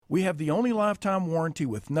We have the only lifetime warranty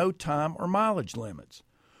with no time or mileage limits.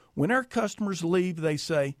 When our customers leave, they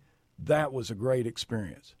say, "That was a great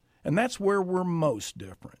experience." And that's where we're most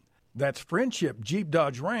different. That's Friendship Jeep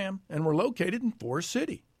Dodge Ram, and we're located in Forest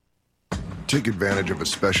City. Take advantage of a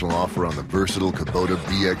special offer on the versatile Kubota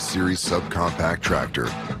BX Series subcompact tractor.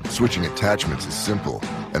 Switching attachments is simple,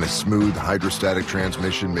 and a smooth hydrostatic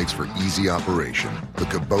transmission makes for easy operation. The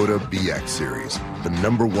Kubota BX Series, the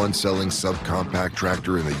 #1 selling subcompact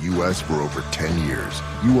tractor in the U.S. for over 10 years.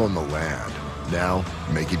 You own the land. Now,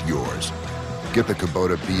 make it yours. Get the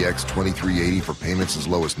Kubota BX 2380 for payments as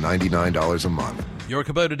low as $99 a month. Your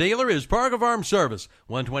Kubota dealer is Parker Farm Service,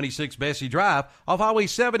 126 Bessie Drive, off Highway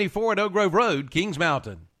 74 at Oak Grove Road, Kings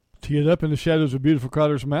Mountain. Tee it up in the shadows of beautiful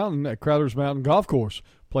Crowder's Mountain at Crowder's Mountain Golf Course.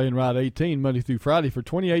 Play and ride 18 Monday through Friday for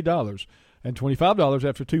 $28 and $25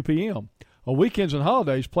 after 2 p.m. On weekends and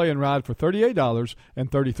holidays, play and ride for $38 and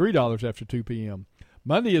 $33 after 2 p.m.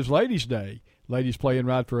 Monday is Ladies' Day. Ladies play and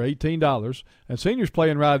ride for $18, and seniors play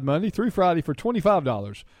and ride Monday through Friday for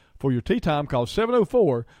 $25. For your tee time, call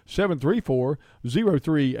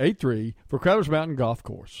 704-734-0383 for Crowder's Mountain Golf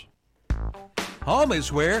Course. Home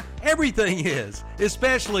is where everything is,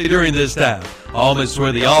 especially during this time. Home is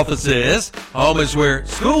where the office is, home is where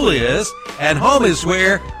school is, and home is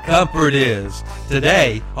where comfort is.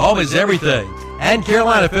 Today, home is everything, and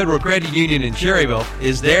Carolina Federal Credit Union in Cherryville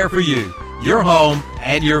is there for you, your home,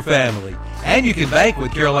 and your family. And you can bank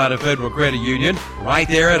with Carolina Federal Credit Union right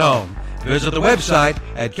there at home. Visit the website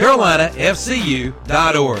at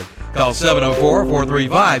carolinafcu.org. Call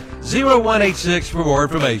 704-435-0186 for more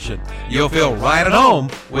information. You'll feel right at home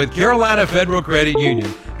with Carolina Federal Credit Union,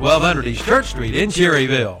 1200 East Church Street in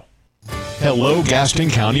Cherryville. Hello, Gaston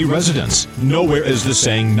County residents. Nowhere is the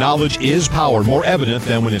saying knowledge is power more evident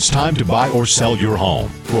than when it's time to buy or sell your home.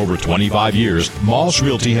 For over 25 years, Moss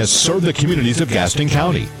Realty has served the communities of Gaston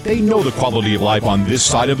County. They know the quality of life on this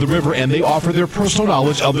side of the river, and they offer their personal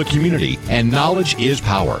knowledge of the community. And knowledge is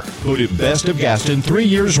power. Voted Best of Gaston 3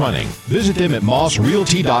 years running. Visit them at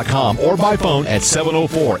mossrealty.com or by phone at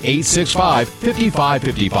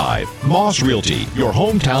 704-865-5555. Moss Realty, your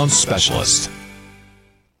hometown specialist.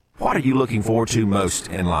 What are you looking forward to most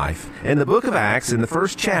in life? In the book of Acts, in the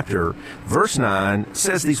first chapter, verse 9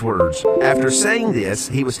 says these words, "After saying this,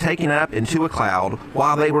 he was taken up into a cloud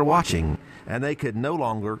while they were watching, and they could no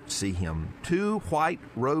longer see him. 2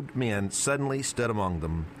 white-robed men suddenly stood among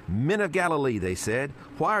them. 'Men of Galilee,' they said,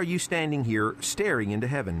 'why are you standing here staring into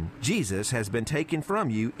heaven? Jesus has been taken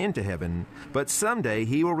from you into heaven, but someday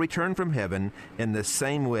he will return from heaven in the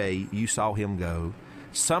same way you saw him go.'"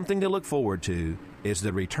 Something to look forward to is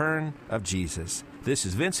the return of Jesus. This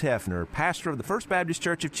is Vince Hefner, pastor of the First Baptist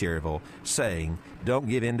Church of Cherryville, saying, don't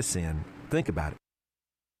give in to sin. Think about it.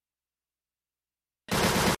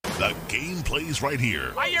 The game plays right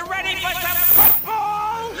here. Are you ready for some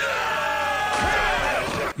football?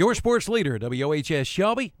 Yeah! Your sports leader, WOHS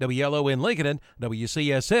Shelby, WLON Lincoln,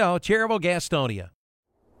 WCSL Cherryville Gastonia.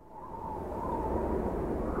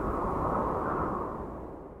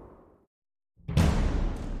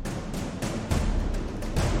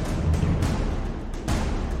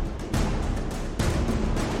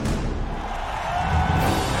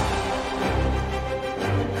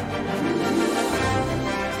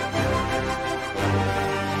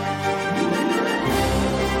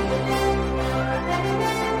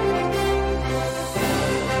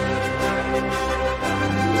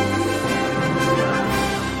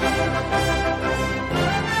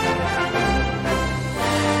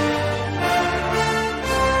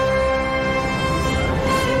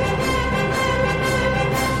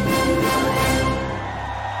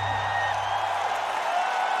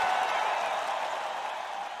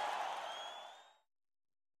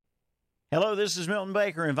 Hello, this is Milton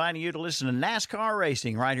Baker inviting you to listen to NASCAR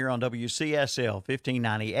Racing right here on WCSL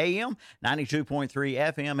 1590 AM, 92.3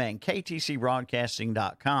 FM, and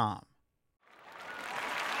KTCBroadcasting.com.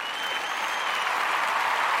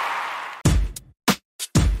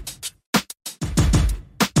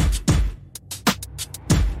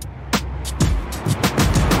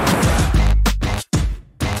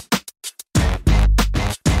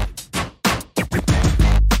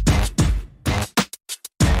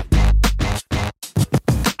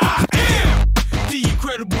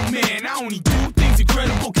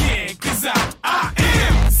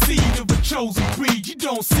 Chosen breed, you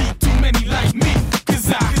don't see too many like me, cause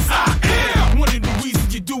I am one of the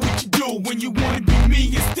reasons you do what you do when you wanna be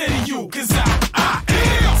me instead of you, cause I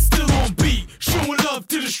am still on beat, showing love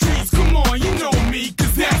to the streets, come on, you know me,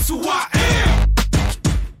 cause that's who I am.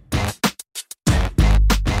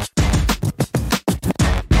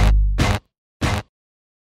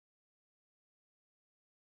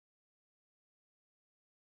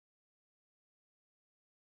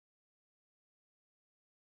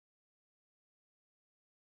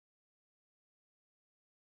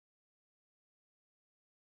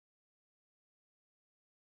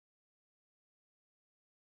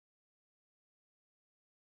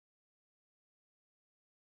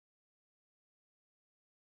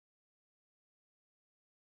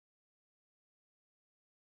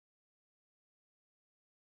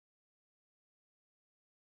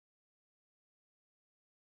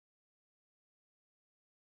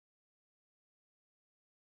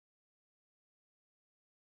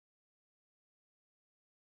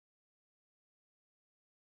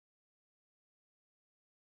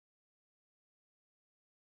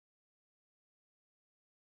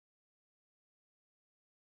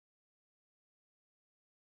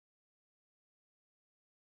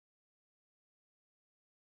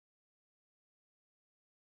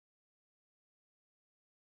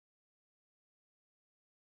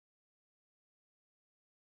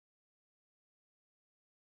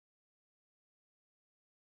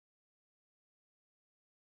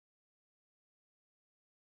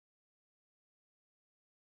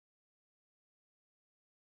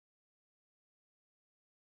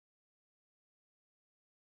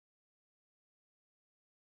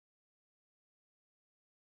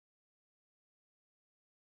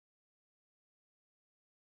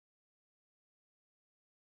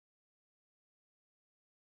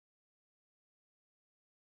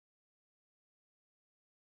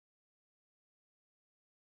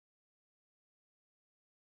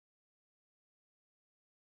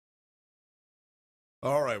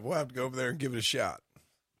 All right, we'll have to go over there and give it a shot.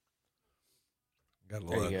 Got a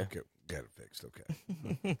little got it fixed.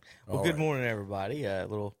 Okay. Well, good morning, everybody. A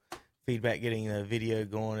little feedback, getting the video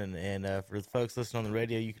going, and for the folks listening on the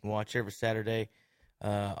radio, you can watch every Saturday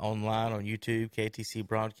online on YouTube, KTC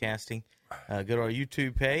Broadcasting. Go to our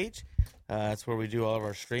YouTube page. That's where we do all of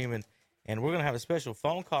our streaming. And we're going to have a special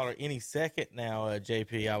phone caller any second now,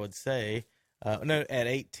 JP, I would say. No, at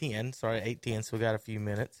 8:10. Sorry, 8:10, so we got a few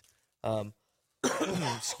minutes.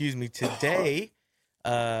 Excuse me. Today,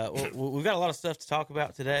 we've got a lot of stuff to talk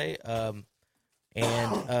about today. But,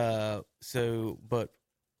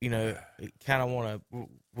 you know, kind of want to,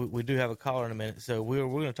 we do have a caller in a minute. So we're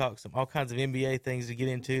going to talk all kinds of NBA things to get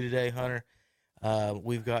into today, Hunter.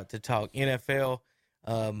 We've got to talk NFL.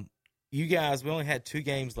 You guys, we only had 2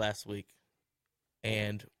 games last week,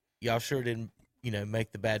 and y'all sure didn't,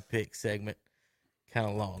 make the bad pick segment kind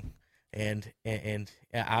of long, and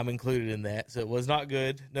I'm included in that, so it was not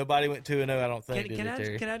good. Nobody went 2-0, I don't think. Can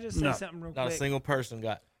I just say something real quick? Not a single person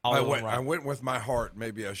got all of them right. I went with my heart.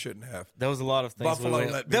 Maybe I shouldn't have. There was a lot of things. A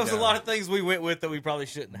lot of things we went with that we probably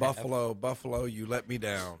shouldn't have. Buffalo, you let me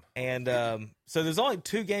down. And so there's only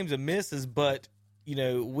 2 games of misses, but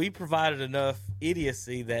we provided enough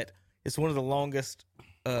idiocy that it's one of the longest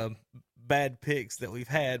bad picks that we've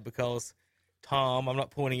had because Tom, I'm not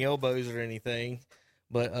pointing elbows or anything,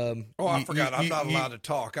 but I forgot. I'm not allowed to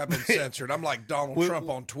talk. I've been censored. I'm like Donald Trump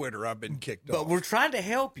on Twitter. I've been kicked off. But we're trying to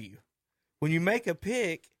help you. When you make a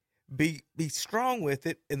pick, be strong with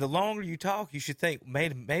it, and the longer you talk, you should think,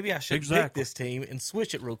 maybe I should pick this team and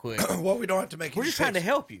switch it real quick. Well, we don't have to make it. We're just trying to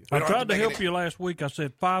help you. I tried to help you last week. I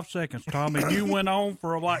said 5 seconds, Tom, and you went on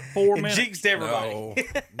for like 4 minutes. Jinxed everybody.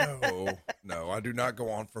 No, I do not go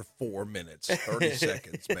on for 4 minutes, 30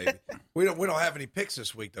 seconds, maybe. We don't have any picks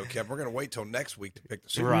this week, though, Kevin. We're going to wait till next week to pick the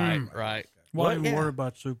Super Bowl. Right. Why even worry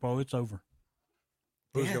about the Super Bowl? It's over.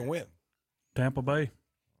 Who's going to win? Tampa Bay.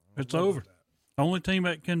 It's over. The only team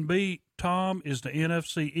that can beat Tom is the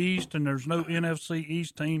NFC East, and there's no NFC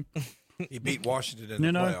East team. He beat Washington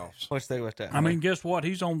in the playoffs. Let's stay with that. I mean, guess what?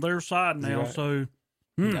 He's on their side now, so.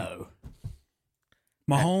 No.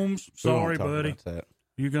 Mahomes, sorry, buddy.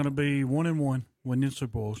 You're going to be 1-1 winning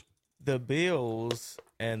Super Bowls. The Bills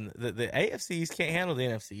and the AFC East can't handle the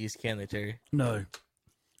NFC East, can they, Terry? No.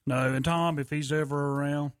 And Tom, if he's ever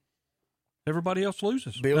around, everybody else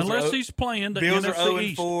loses. Unless he's playing the Bills NFC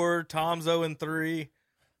East. are 0-4. Tom's 0-3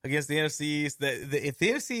 against the NFC East. If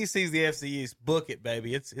the NFC East sees the NFC East, book it,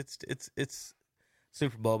 baby. It's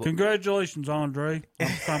Super Bowl. Congratulations, Andre.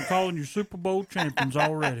 I'm calling you Super Bowl champions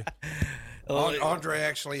already. Andre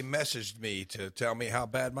actually messaged me to tell me how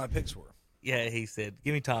bad my picks were. Yeah, he said,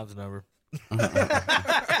 give me Tom's number. Hey,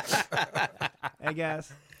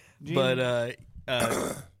 guys. But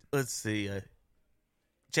let's see.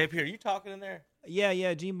 JP, are you talking in there?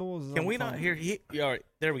 Yeah, Gene Bulls is Can we not hear? All right,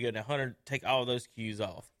 there we go. Now, Hunter, take all those cues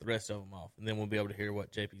off, the rest of them off, and then we'll be able to hear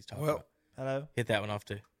what JP's talking about. Hello? Hit that one off,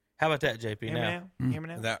 too. How about that, JP? Hear me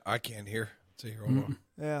now? That I can't hear. Let's see here. Hold on.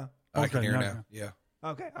 Yeah. I can hear now. Yeah.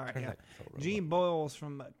 Okay, all right. Yeah. Gene Boyles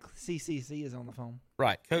from CCC is on the phone.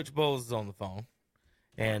 Right. Coach Bowles is on the phone.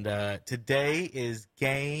 And today is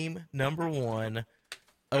game number 1,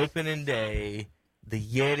 opening day. The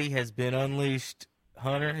Yeti has been unleashed.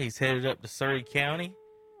 Hunter, he's headed up to Surrey County.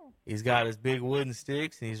 He's got his big wooden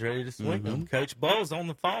sticks, and he's ready to swing them. Coach Bowles on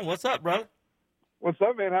the phone. What's up, brother? What's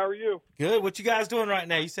up, man? How are you? Good. What you guys doing right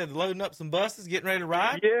now? You said loading up some buses, getting ready to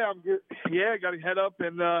ride? Yeah, I'm good. Yeah, got to head up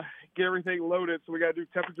and get everything loaded. So we got to do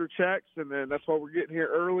temperature checks, and then that's why we're getting here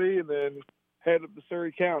early, and then head up to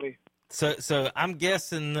Surrey County. So I'm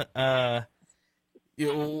guessing, are you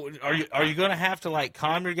going to have to like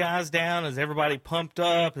calm your guys down? Is everybody pumped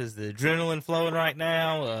up? Is the adrenaline flowing right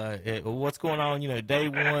now? What's going on? Day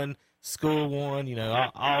 1, school 1.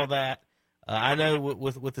 All that. I know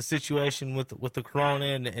with the situation with the corona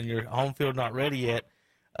and your home field not ready yet.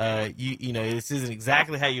 This isn't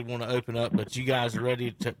exactly how you'd want to open up, but you guys are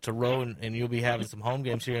ready to roll, and you'll be having some home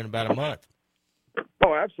games here in about a month.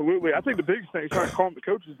 Oh, absolutely. I think the biggest thing is trying to calm the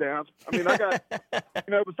coaches down. I mean, I got,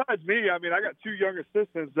 besides me, I got 2 young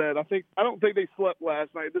assistants that I don't think they slept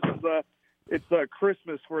last night. This is it's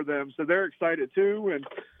Christmas for them, so they're excited too, and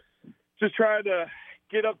just trying to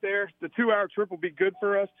get up there. The 2-hour trip will be good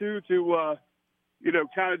for us too, to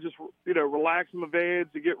kind of just relax in the vans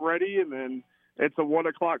to get ready, and then it's a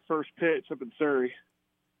 1:00 first pitch up in Surrey.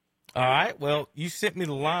 All right. Well, you sent me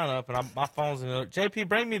the lineup, and my phone's in there. JP,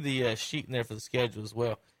 bring me the sheet in there for the schedule as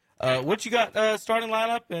well. What you got starting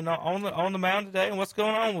lineup and on the mound today, and what's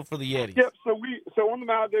going on for the Yetis? Yep. So on the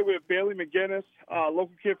mound today we have Bailey McGinnis,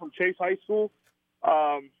 local kid from Chase High School.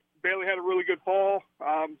 Bailey had a really good fall.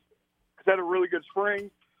 had a really good spring.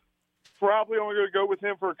 Probably only going to go with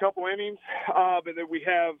him for a couple innings. And then we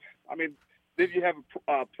have, then you have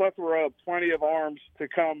a plethora of plenty of arms to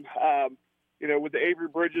come, with the Avery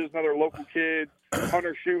Bridges, another local kid,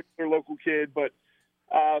 Hunter Shute, another local kid. But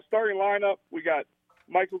starting lineup, we got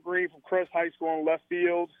Michael Green from Crest High School in left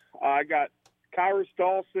field. I got Kyrus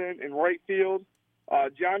Dawson in right field,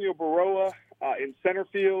 Johnny Baroa in center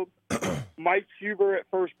field, Mike Huber at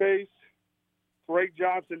first base, Greg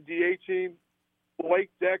Johnson DHing,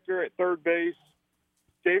 Blake Decker at third base,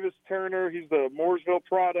 Davis Turner, he's the Mooresville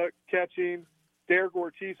product, catching, Derek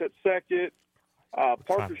Ortiz at second,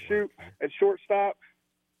 Parker Shute at shortstop,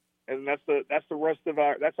 and that's the rest of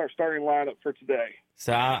our starting lineup for today.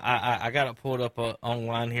 So I got it pulled up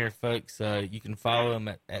online here, folks. You can follow him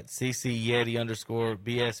at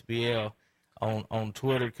CCYeti_BSBL on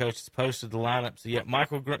Twitter. Coach has posted the lineup. So yeah,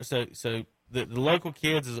 Michael. So the local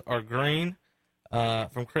kids are Green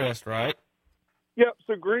from Crest, right? Yep.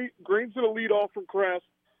 So Green's going to lead off from Crest.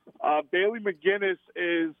 Bailey McGinnis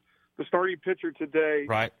is the starting pitcher today.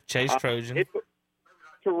 Right. Chase Trojan.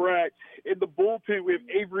 Correct. In the bullpen, we have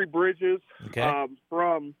Avery Bridges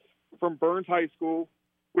from Burns High School.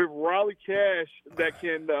 We have Riley Cash that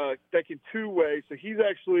can two-way. So he's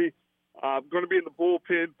actually going to be in the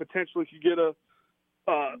bullpen. Potentially, if you get a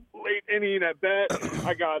late inning at bat.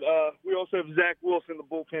 We also have Zach Wilson in the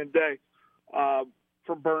bullpen day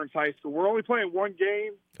from Burns High School. We're only playing one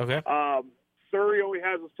game. Okay. Surrey only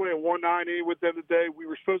has us playing 1-9 with them today. We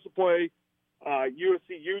were supposed to play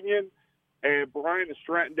USC Union and Bryan and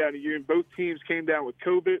Stratton down at Union. Both teams came down with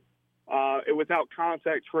COVID. And without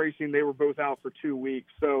contact tracing, they were both out for 2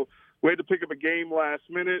 weeks. So we had to pick up a game last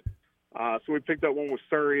minute. So we picked up one with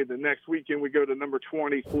Surrey. And the next weekend we go to number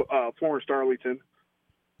 20, Florence Darlington.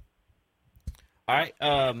 All right.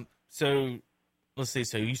 So let's see.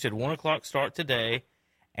 So you said 1 o'clock start today,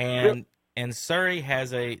 and Surrey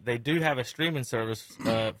they do have a streaming service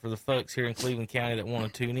for the folks here in Cleveland County that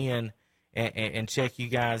want to tune in and check you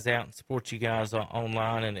guys out and support you guys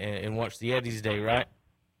online and watch the Yetis Day, right?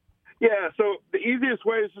 Yeah. So the easiest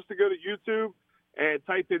way is just to go to YouTube and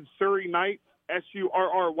type in Surrey Knights,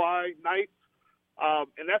 SURRY Knights,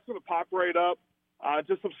 and that's going to pop right up.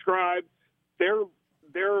 Just subscribe. Their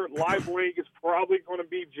live link is probably going to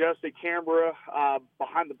be just a camera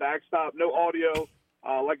behind the backstop, no audio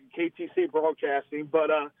like a KTC broadcasting, but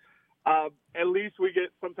at least we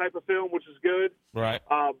get some type of film, which is good. Right.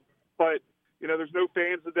 But, there's no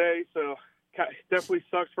fans today, so it definitely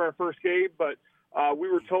sucks for our first game, but we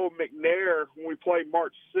were told McNair, when we play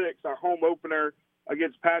March 6th, our home opener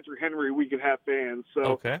against Patrick Henry, we could have fans.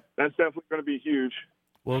 So that's definitely going to be huge.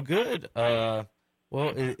 Well, good. Well,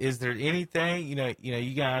 is there anything,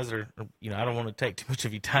 you guys are, I don't want to take too much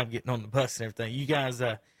of your time getting on the bus and everything. You guys,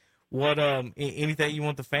 anything you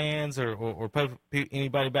want the fans or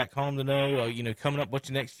anybody back home to know, coming up, what's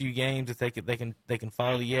your next few games if they can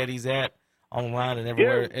follow the Yetis at online and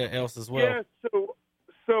everywhere else as well? Yeah. So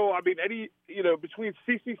between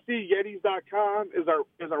cccyetis.com is our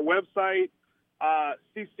website,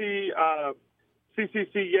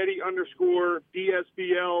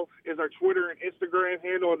 CCCYeti_BSBL is our Twitter and Instagram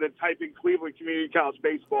handle, and then type in Cleveland Community College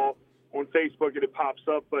Baseball on Facebook and it pops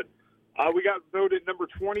up. But we got voted number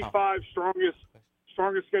 25 strongest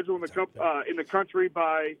schedule in the country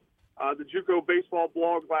by the JUCO Baseball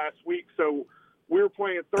blog last week. So we were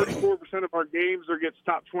playing 34% of our games are against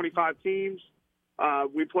top 25 teams.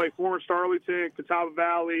 We play Florence Darlington, Catawba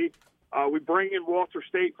Valley. We bring in Walter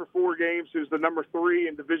State for 4 games, who's the number 3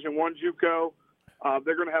 in Division I JUCO.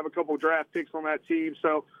 They're going to have a couple of draft picks on that team.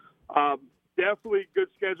 So definitely good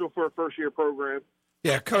schedule for a first-year program.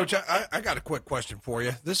 Yeah, Coach, I got a quick question for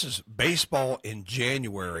you. This is baseball in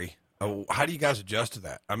January. How do you guys adjust to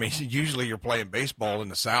that? I mean, usually you're playing baseball in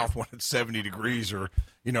the South when it's 70 degrees or,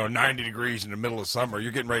 90 degrees in the middle of summer.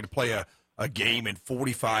 You're getting ready to play a game in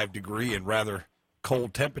 45-degree and rather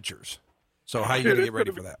cold temperatures. So how are you going to get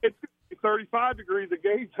ready for that? It's 35 degrees at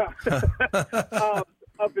game time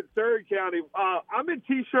up in Surrey County. I'm in a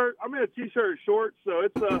T-shirt and shorts, so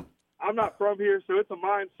I'm not from here, so it's a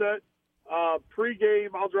mindset.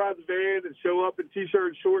 Pre-game, I'll drive the van and show up in T-shirt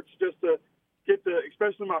and shorts just to get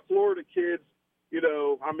especially my Florida kids,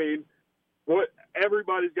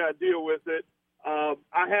 everybody's got to deal with it. I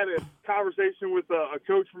had a conversation with a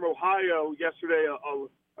coach from Ohio yesterday,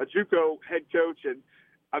 a JUCO head coach, and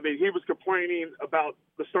he was complaining about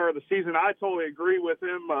the start of the season. I totally agree with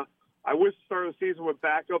him. I wish the start of the season went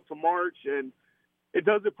back up to March, and it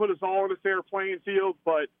doesn't put us all in a fair playing field,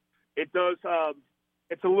 but it does.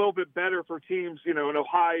 It's a little bit better for teams, in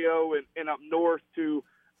Ohio and up north to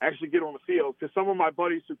actually get on the field, because some of my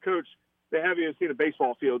buddies who coach, they haven't even seen a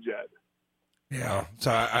baseball field yet. Yeah,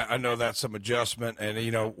 so I know that's some adjustment, and you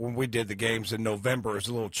know when we did the games in November, it was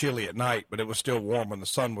a little chilly at night, but it was still warm when the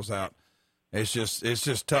sun was out. It's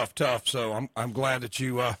just tough. So I'm glad that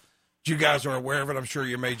you guys are aware of it. I'm sure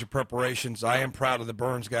you made your preparations. I am proud of the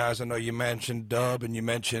Burns guys. I know you mentioned Dub and you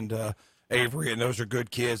mentioned Avery, and those are good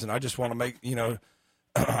kids. And I just want to make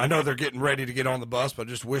I know they're getting ready to get on the bus, but I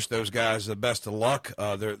just wish those guys the best of luck.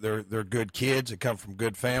 They're good kids that come from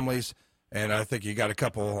good families. And I think you got a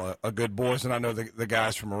couple of good boys, and I know the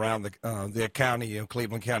guys from around the county,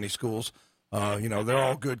 Cleveland County schools. They're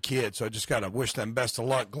all good kids. So I just got to wish them best of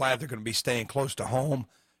luck. Glad they're going to be staying close to home.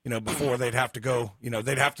 Before they'd have to go.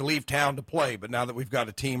 They'd have to leave town to play. But now that we've got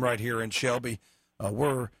a team right here in Shelby,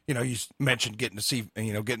 you mentioned getting to see,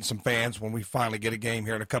 getting some fans when we finally get a game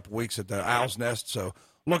here in a couple weeks at the Owl's Nest. So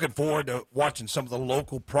looking forward to watching some of the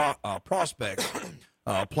local prospects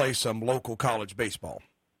play some local college baseball.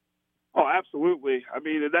 Oh, absolutely. I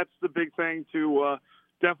mean, that's the big thing to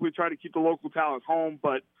definitely try to keep the local talent home,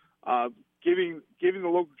 but giving the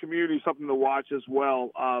local community something to watch as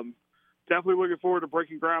well. Definitely looking forward to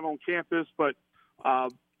breaking ground on campus, but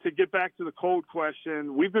to get back to the cold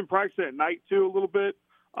question, we've been practicing at night too a little bit,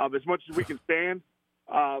 as much as we can stand,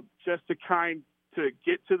 just to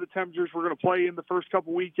get to the temperatures we're going to play in the first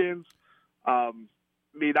couple weekends. Our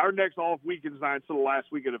next off weekend's not until the last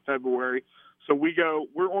weekend of February. So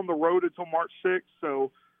we're on the road until March 6th.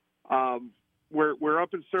 So we're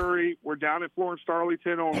up in Surrey. We're down at Florence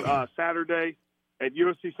Darlington on Saturday, at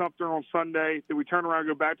USC Sumter on Sunday. Then we turn around and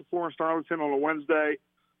go back to Florence Darlington on a Wednesday,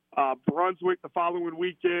 Brunswick the following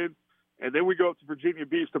weekend, and then we go up to Virginia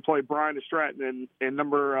Beach to play Bryan to Stratton and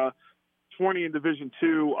number 20 in Division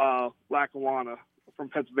II, Lackawanna from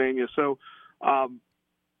Pennsylvania. So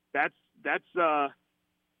that's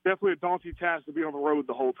definitely a daunting task to be on the road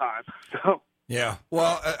the whole time. So. Yeah,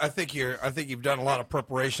 well, I think you've done a lot of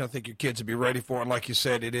preparation. I think your kids will be ready for it. And like you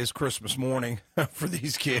said, it is Christmas morning for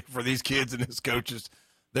these kids and his coaches.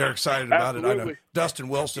 They're excited about it. I know Dustin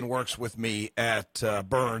Wilson works with me at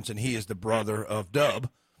Burns, and he is the brother of Dub,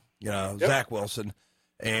 Zach Wilson,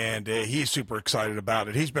 and he's super excited about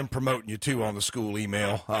it. He's been promoting you too on the school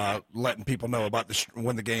email, letting people know about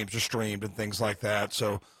when the games are streamed and things like that.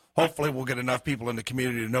 So hopefully we'll get enough people in the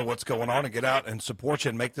community to know what's going on and get out and support you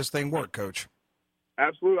and make this thing work, Coach.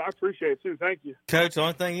 Absolutely. I appreciate it, too. Thank you. Coach, the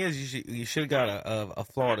only thing is you should have got a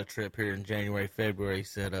Florida trip here in January, February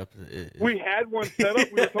set up. We had one set up.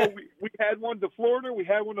 We were told we had one to Florida. We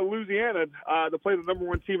had one to Louisiana to play the number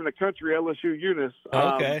one team in the country, LSU Eunice.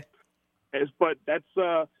 Okay. But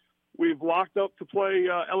that's we've locked up to play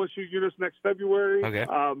LSU Eunice next February. Okay.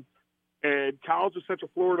 And College of Central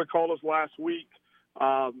Florida called us last week.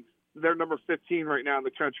 They're number 15 right now in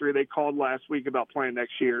the country. They called last week about playing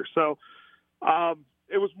next year. So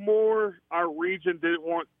it was more our region didn't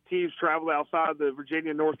want teams travel outside the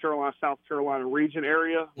Virginia, North Carolina, South Carolina region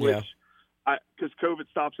area, which because COVID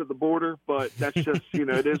stops at the border, but that's just,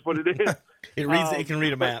 it is what it is. It can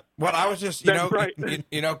read a map. Well, I was just, right.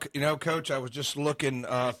 Coach, I was just looking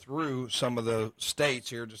through some of the states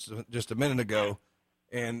here just a minute ago,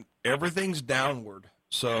 and everything's downward.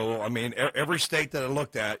 So, I mean, every state that I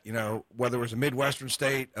looked at, whether it was a Midwestern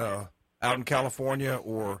state out in California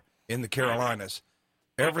or in the Carolinas,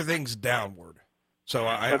 everything's downward. So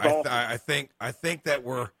I think that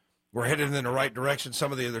we're headed in the right direction.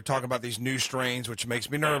 They're talking about these new strains, which makes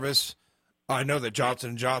me nervous. I know that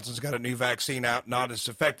Johnson & Johnson's got a new vaccine out, not as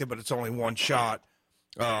effective, but it's only one shot.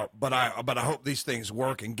 But I hope these things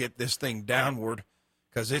work and get this thing downward,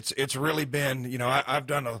 because it's really been, I've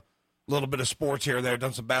done a little bit of sports here or there,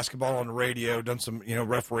 done some basketball on the radio, done some,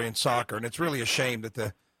 refereeing soccer, and it's really a shame that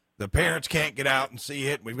the parents can't get out and see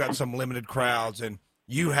it. We've got some limited crowds, and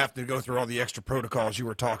you have to go through all the extra protocols you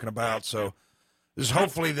were talking about. So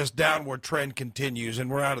hopefully this downward trend continues,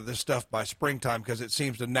 and we're out of this stuff by springtime, because it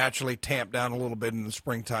seems to naturally tamp down a little bit in the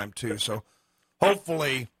springtime too. So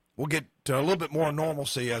hopefully we'll get to a little bit more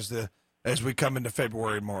normalcy as we come into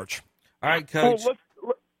February and March. All right, Coach.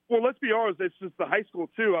 Well, let's be honest. It's just the high school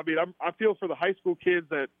too. I mean, I feel for the high school kids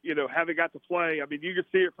that haven't got to play. I mean, you can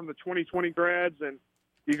see it from the 2020 grads, and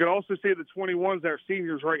you can also see the 21s that are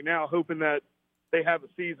seniors right now, hoping that they have a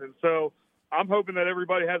season. So I'm hoping that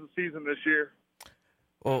everybody has a season this year.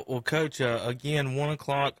 Well, Coach, again, 1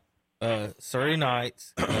 o'clock Saturday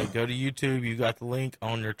nights. Go to YouTube. You got the link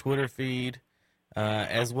on your Twitter feed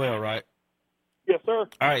as well, right? Yes, sir.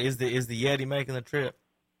 All right. Is the Yeti making the trip?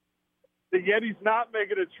 The Yeti's not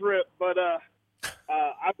making a trip, but I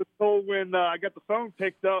was told when I got the phone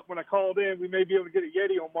picked up when I called in, we may be able to get a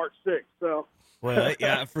Yeti on March 6th. So. Well,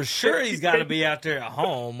 yeah, for sure he's got to be out there at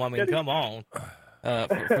home. I mean, come on.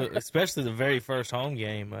 especially the very first home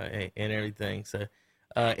game and everything. So,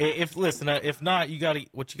 if not,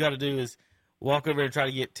 what you got to do is walk over and try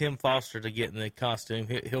to get Tim Foster to get in the costume.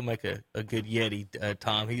 He'll make a good Yeti.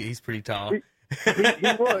 Tom, he's pretty tall. He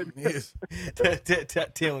would.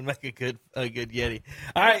 Tim would make a good Yeti.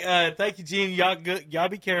 All right, thank you, Gene. Y'all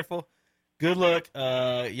be careful. Good luck.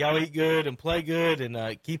 Y'all eat good and play good,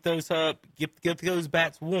 and keep those up. Get those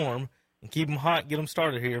bats warm and keep them hot. Get them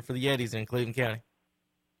started here for the Yetis in Cleveland County.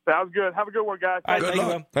 Sounds good. Have a good one, guys. All right, Good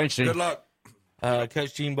luck. Thanks, Gene. Good luck.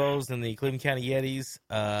 Coach Gene Bowles and the Cleveland County Yetis.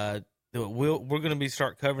 We're going to be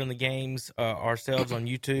start covering the games ourselves on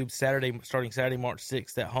YouTube starting Saturday, March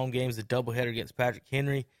 6th. That home game is a doubleheader against Patrick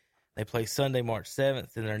Henry. They play Sunday, March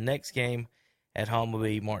 7th, and their next game at home will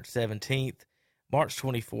be March 17th, March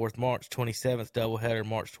 24th, March 27th, doubleheader,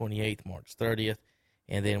 March 28th, March 30th,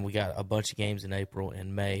 and then we got a bunch of games in April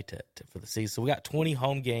and May for the season. So we got 20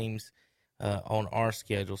 home games on our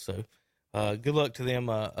schedule. So good luck to them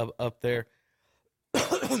up there.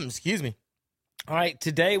 Excuse me. All right,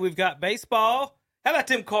 today we've got baseball. How about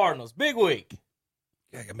them Cardinals? Big week.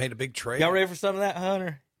 Yeah, I made a big trade. Y'all ready for some of that,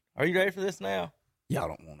 Hunter? Are you ready for this now? Y'all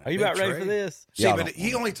don't want it. Are you about ready for this? See, but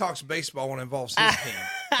he only talks baseball when it involves his team.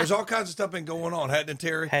 There's all kinds of stuff been going on, hadn't it,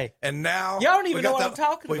 Terry? Hey. And now Y'all don't even know what I'm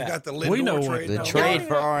talking we've about. got the Lindor We know what trade. The now. trade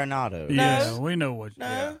for Arenado. Yeah, we know what.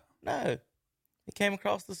 No. It came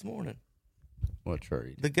across this morning. What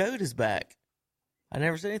trade? The GOAT is back. I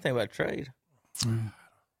never said anything about trade.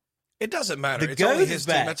 It doesn't matter. The It's only GOAT his is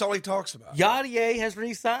team. back. That's all he talks about. Yadier has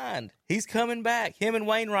re-signed. He's coming back. Him and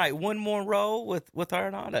Wainwright, one more role with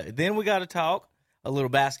Arenado. Then we got to talk a little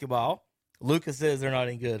basketball. Lucas says they're not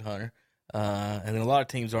any good, Hunter. And then a lot of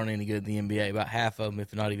teams aren't any good in the NBA, about half of them,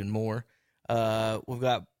 if not even more. We've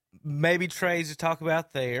got maybe trades to talk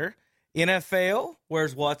about there. NFL,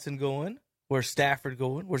 where's Watson going? Where's Stafford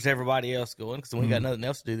going? Where's everybody else going? Because we got nothing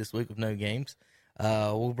else to do this week with no games.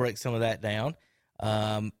 We'll break some of that down.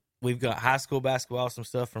 We've got high school basketball, some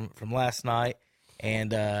stuff from last night,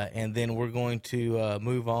 and then we're going to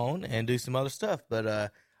move on and do some other stuff. But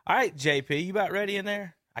all right, JP, you about ready in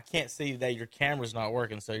there? I can't see that your camera's not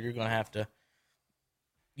working, so you're going to have to,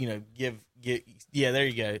 give there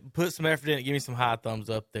you go. Put some effort in it. Give me some high thumbs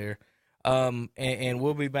up there. And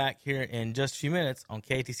we'll be back here in just a few minutes on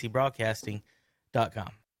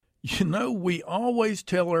KTCBroadcasting.com. We always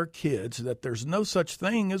tell our kids that there's no such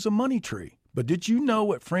thing as a money tree. But did you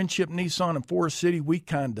know at Friendship Nissan in Forest City, we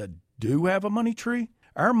kind of do have a money tree?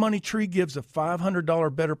 Our money tree gives a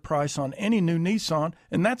 $500 better price on any new Nissan,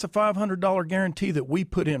 and that's a $500 guarantee that we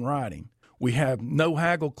put in writing. We have no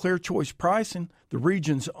haggle clear choice pricing, the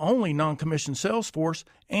region's only non-commissioned sales force,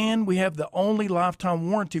 and we have the only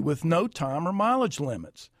lifetime warranty with no time or mileage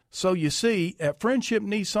limits. So you see, at Friendship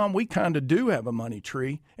Nissan, we kind of do have a money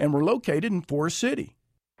tree, and we're located in Forest City.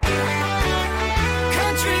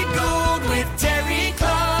 Country Gold with Terry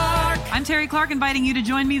Clark. I'm Terry Clark, inviting you to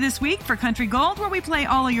join me this week for Country Gold, where we play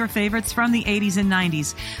all of your favorites from the 80s and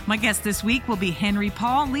 90s. My guest this week will be Henry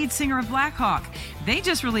Paul, lead singer of Black Hawk. They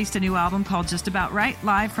just released a new album called Just About Right,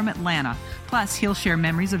 live from Atlanta. Plus, he'll share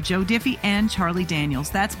memories of Joe Diffie and Charlie Daniels.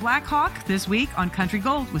 That's Black Hawk this week on Country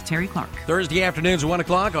Gold with Terry Clark. Thursday afternoons at 1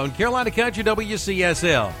 o'clock on Carolina Country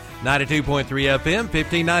WCSL, 92.3 FM,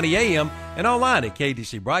 1590 AM, and online at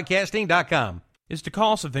KTCBroadcasting.com. Is the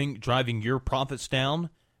cost of ink driving your profits down?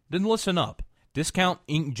 Then listen up. Discount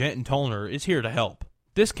Ink Jet and Toner is here to help.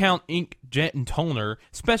 Discount Ink Jet and Toner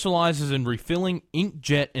specializes in refilling ink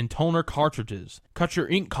jet and toner cartridges. Cut your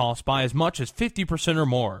ink costs by as much as 50% or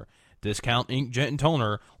more. Discount Ink Jet and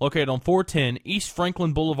Toner, located on 410 East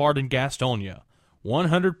Franklin Boulevard in Gastonia.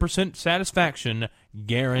 100% satisfaction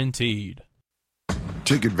guaranteed.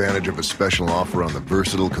 Take advantage of a special offer on the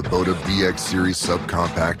versatile Kubota BX Series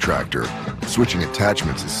subcompact tractor. Switching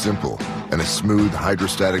attachments is simple, and a smooth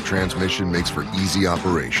hydrostatic transmission makes for easy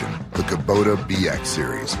operation. The Kubota BX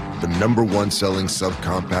Series, the #1 selling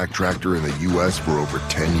subcompact tractor in the U.S. for over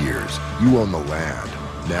 10 years. You own the land.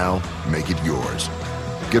 Now, make it yours.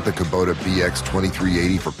 Get the Kubota BX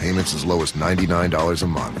 2380 for payments as low as $99 a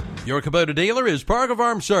month. Your Kubota dealer is Park of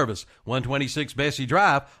Arms Service, 126 Bessie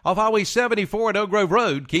Drive, off Highway 74 at Oak Grove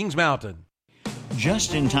Road, Kings Mountain.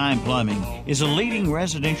 Just in Time Plumbing is a leading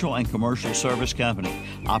residential and commercial service company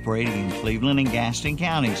operating in Cleveland and Gaston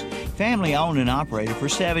counties. Family owned and operated for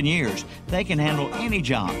 7 years, they can handle any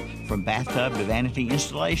job from bathtub to vanity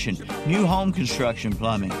installation, new home construction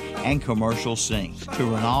plumbing, and commercial sinks, to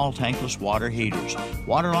Renault tankless water heaters,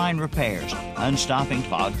 waterline repairs, unstopping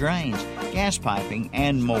clogged drains, gas piping,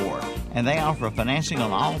 and more. And they offer financing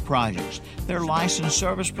on all projects. Their licensed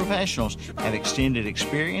service professionals have extended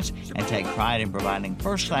experience and take pride in providing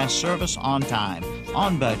first-class service on time,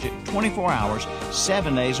 on budget, 24 hours,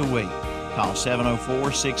 7 days a week. Call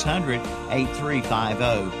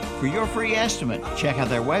 704-600-8350 for your free estimate. Check out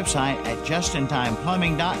their website at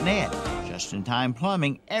justintimeplumbing.net. Just in Time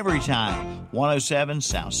Plumbing, every time. 107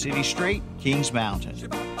 South City Street, Kings Mountain.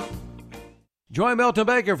 Join Milton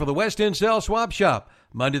Baker for the West End Sale Swap Shop,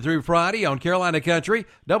 Monday through Friday on Carolina Country,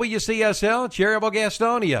 WCSL, Cherryville,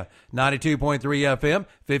 Gastonia, 92.3 FM,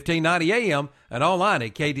 1590 AM, and online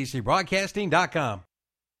at ktcbroadcasting.com.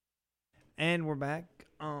 And we're back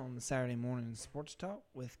on Saturday Morning Sports Talk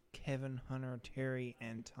with Kevin, Hunter, Terry,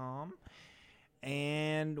 and Tom.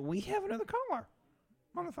 And we have another caller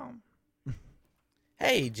on the phone.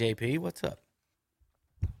 Hey, JP, what's up?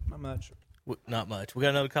 Not much. Not much. We got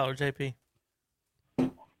another caller, JP?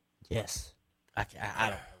 Yes. I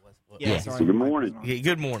don't know. Yeah, good morning. Yeah,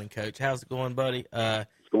 good morning, Coach. How's it going, buddy?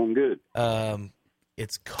 It's going good.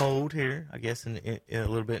 It's cold here, I guess, in a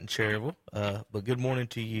little bit in Cherryville. But good morning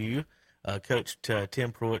to you. Coach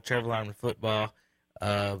Tim Pruitt, Cherryville Ironman football.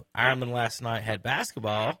 Ironman last night had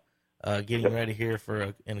basketball. Getting ready here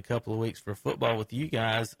in a couple of weeks for football with you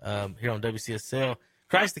guys here on WCSL.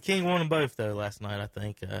 Christ the King won them both though last night, I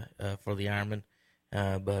think, for the Ironman.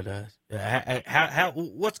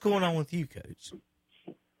 What's going on with you, Coach?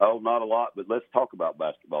 Oh, not a lot, but let's talk about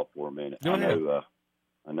basketball for a minute. Go ahead.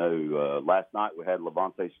 I know last night we had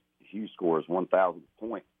Levante Hughes score his 1,000th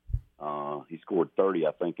point. He scored 30,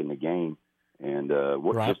 I think, in the game, and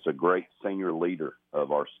just a great senior leader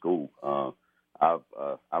of our school. I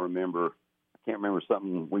can't remember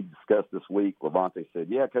something we discussed this week. Levante said,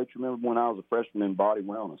 "Yeah, Coach, remember when I was a freshman in body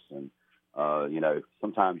wellness?" And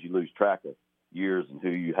sometimes you lose track of years and who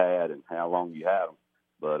you had and how long you had them.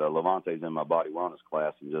 But Levante's in my body wellness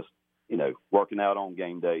class and just, working out on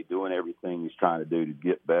game day, doing everything he's trying to do to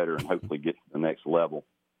get better and hopefully get to the next level.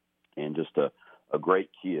 And just a great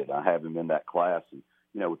kid. I have him in that class. And,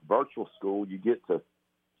 with virtual school, you get to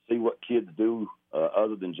see what kids do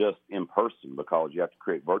other than just in person, because you have to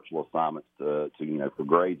create virtual assignments for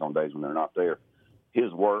grades on days when they're not there.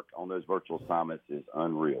 His work on those virtual assignments is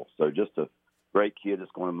unreal. So just a great kid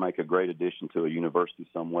that's going to make a great addition to a university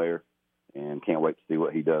somewhere, and can't wait to see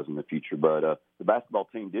what he does in the future. But the basketball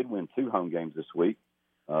team did win 2 home games this week.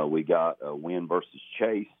 We got a win versus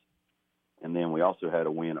Chase, and then we also had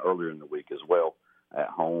a win earlier in the week as well at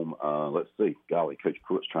home. Let's see. Golly, Coach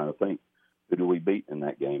Pruitt's trying to think. Who did we beat in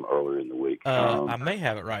that game earlier in the week? I may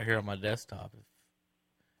have it right here on my desktop.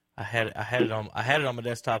 I had it on my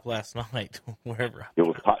desktop last night. Wherever it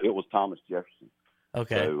was Thomas Jefferson.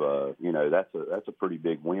 Okay. So that's a pretty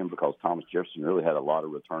big win, because Thomas Jefferson really had a lot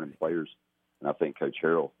of returning players, and I think Coach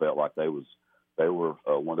Harrell felt like they were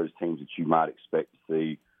one of those teams that you might expect to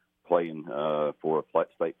see playing for a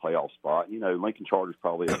state playoff spot. Lincoln Charter's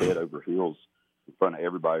probably a head over heels in front of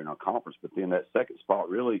everybody in our conference, but then that second spot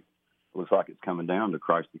really looks like it's coming down to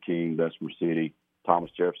Christ the King, Bessemer City,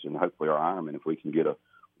 Thomas Jefferson, and hopefully our Ironman. If we can get a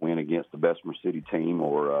win against the Bessemer City team,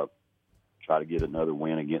 or try to get another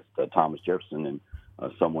win against Thomas Jefferson, and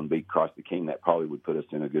someone beat Christ the King, that probably would put us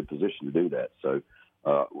in a good position to do that. So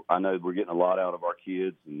I know we're getting a lot out of our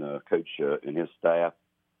kids, and Coach and his staff,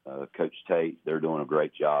 Coach Tate, they're doing a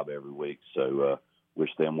great job every week. So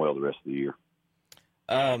wish them well the rest of the year.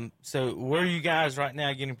 So where are you guys right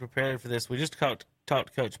now getting prepared for this? We just talked to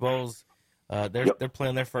Coach Bowles. They're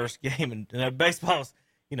playing their first game, and baseball's,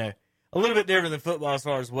 a little bit different than football as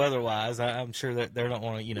far as weather-wise. I'm sure that they don't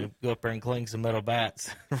want to, go up there and cling some metal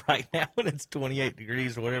bats right now when it's 28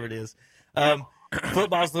 degrees or whatever it is.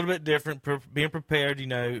 Football's a little bit different, being prepared,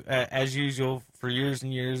 as usual for years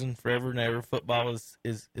and years and forever and ever. Football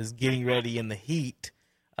is getting ready in the heat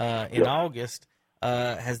in August.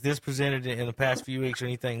 Has this presented in the past few weeks or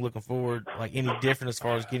anything looking forward, like any different as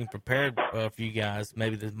far as getting prepared for you guys?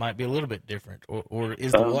 Maybe this might be a little bit different, or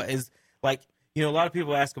is a lot of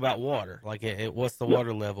people ask about water, like what's the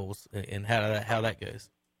water levels and how that goes.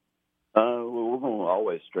 We're going to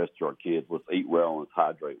always stress to our kids, let's eat well and let's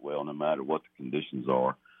hydrate well, no matter what the conditions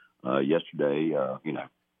are. Yesterday,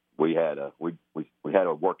 we had a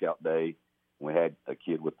workout day. We had a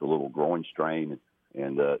kid with a little groin strain,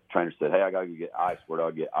 and the trainer said, "Hey, I got to get ice. Where do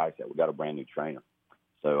I get ice at? We got a brand new trainer."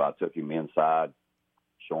 So I took him inside,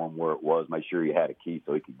 show him where it was, make sure he had a key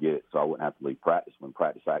so he could get it, so I wouldn't have to leave practice when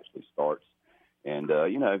practice actually starts. And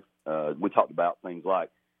we talked about things like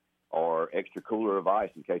or extra cooler of ice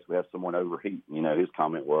in case we have someone overheat. You know, his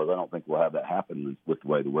comment was, I don't think we'll have that happen with the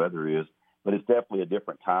way the weather is. But it's definitely a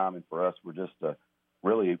different time, and for us, we're just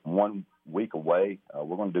really 1 week away.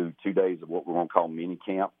 We're going to do 2 days of what we're going to call mini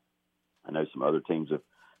camp. I know some other teams have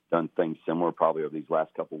done things similar probably over these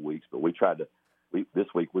last couple of weeks, but this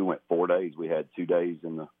week we went 4 days. We had 2 days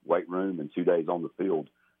in the weight room and 2 days on the field,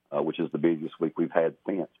 which is the busiest week we've had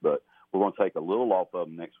since. But we're going to take a little off of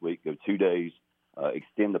them next week, go 2 days,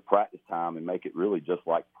 extend the practice time and make it really just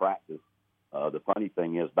like practice. The funny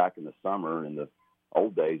thing is, back in the summer, in the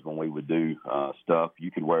old days when we would do stuff,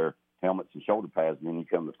 you could wear helmets and shoulder pads, and then you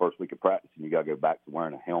come the first week of practice and you got to go back to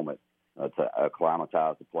wearing a helmet to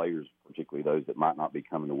acclimatize the players, particularly those that might not be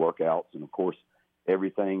coming to workouts. And, of course,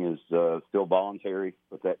 everything is still voluntary,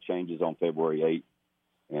 but that changes on February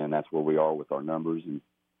 8th, and that's where we are with our numbers and,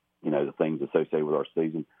 you know, the things associated with our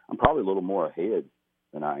season. I'm probably a little more ahead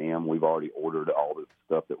than I am. We've already ordered all the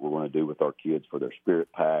stuff that we're going to do with our kids for their spirit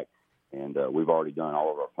pack, and we've already done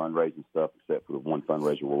all of our fundraising stuff except for the one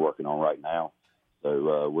fundraiser we're working on right now.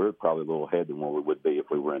 So we're probably a little ahead than what we would be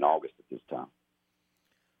if we were in August at this time.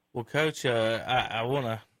 Well, Coach, I want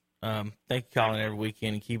to thank you calling every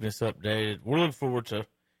weekend and keeping us updated. We're looking forward to,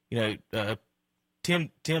 you know,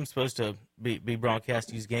 Tim's supposed to be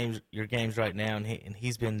broadcasting your games right now, and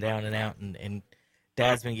he's been down and out, and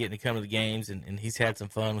Dad's been getting to come to the games, and he's had some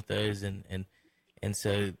fun with those, and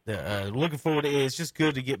so looking forward to it. It's just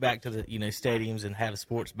good to get back to the, you know, stadiums and have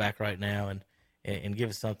sports back right now, and give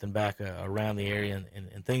us something back around the area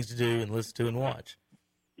and things to do and listen to and watch.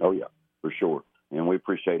 Oh yeah, for sure. And we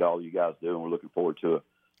appreciate all you guys do, and we're looking forward to a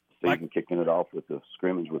season kicking it off with the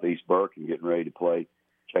scrimmage with East Burke and getting ready to play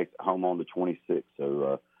Chase at home on the 26th.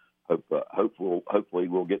 So hopefully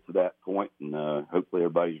we'll get to that point, and hopefully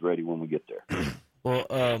everybody's ready when we get there. Well,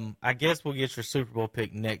 I guess we'll get your Super Bowl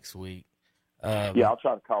pick next week. Yeah, I'll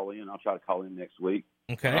try to call in. I'll try to call in next week.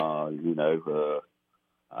 Okay. You know,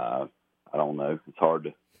 I don't know. It's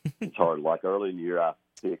hard. Like early in the year, I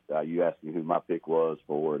picked. You asked me who my pick was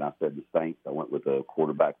for, and I said the Saints. I went with a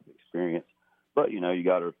quarterback with experience. But, you know, you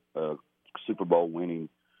got a Super Bowl winning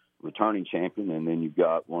returning champion, and then you've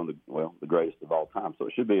got one of the greatest of all time. So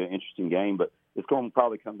it should be an interesting game, but it's going to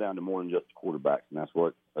probably come down to more than just quarterbacks, and that's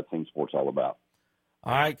what a team sport's all about.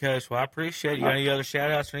 All right, Coach. Well, I appreciate it. You got any other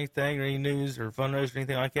shout-outs or anything, or any news or fundraisers or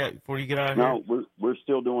anything like that before you get out of here? No, we're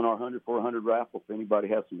still doing our 100 for 100 raffle. If anybody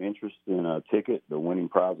has some interest in a ticket, the winning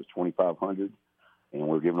prize is $2,500, and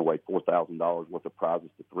we're giving away $4,000 worth of prizes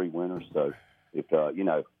to 3 winners. So, if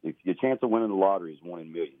your chance of winning the lottery is 1 in a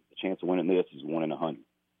million, the chance of winning this is 1 in 100.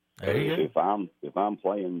 There you go. If I'm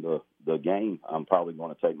playing the game, I'm probably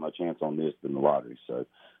going to take my chance on this than the lottery. So,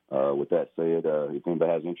 with that said, if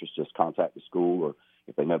anybody has interest, just contact the school, or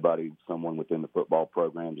if they know someone within the football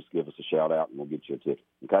program, just give us a shout out and we'll get you a ticket.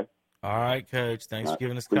 Okay. All right, Coach. Thanks for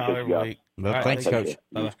giving us a call every week. Well, right, thanks, Coach.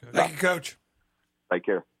 Thank you, Coach. Take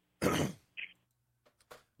care. I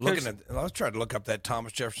was trying to look up that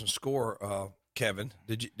Thomas Jefferson score. Kevin,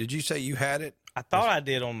 did you say you had it? I thought I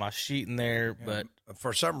did on my sheet in there, but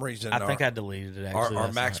for some reason, I think I deleted it. Actually, our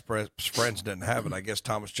Max friends didn't have it. I guess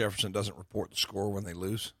Thomas Jefferson doesn't report the score when they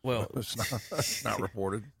lose. Well, it's not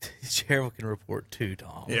reported. Sheriff can report too,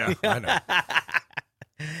 Tom. Yeah, I know.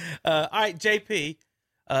 All right, JP,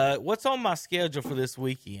 what's on my schedule for this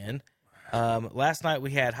weekend? Last night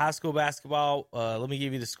we had high school basketball. Let me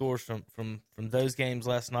give you the scores from those games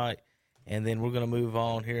last night, and then we're going to move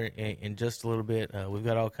on here in just a little bit. We've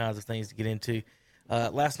got all kinds of things to get into.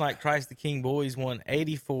 Last night, Christ the King boys won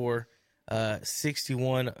 84-61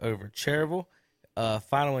 over Cherryville.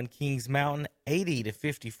 Final in Kings Mountain,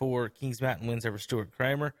 80-54. Kings Mountain wins over Stuart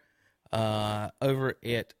Kramer. Over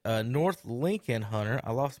at North Lincoln, Hunter,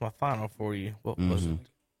 I lost my final for you. What was it?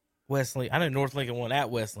 West Lincoln. I know North Lincoln won at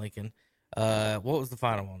West Lincoln. What was the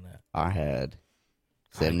final on that? I had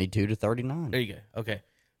 72-39. There you go. Okay.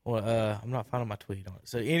 Well, I'm not finding my tweet on it.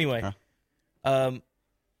 So anyway,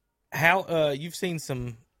 how you've seen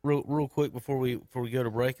some real quick before we go to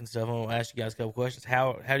break and stuff. I'm gonna ask you guys a couple questions.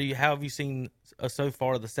 How have you seen so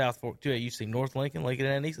far the South Fork? You've seen North Lincoln,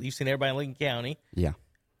 and East. You've seen everybody in Lincoln County. Yeah.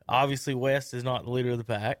 Obviously, West is not the leader of the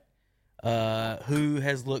pack. Who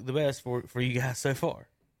has looked the best for you guys so far?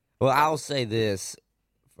 Well, I'll say this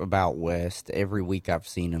about West. Every week I've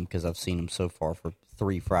seen them, because I've seen them so far for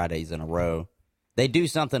 3 Fridays in a row. They do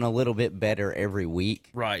something a little bit better every week.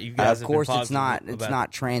 Right. You guys of course, it's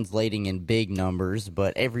not translating in big numbers,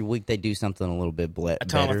 but every week they do something a little bit better.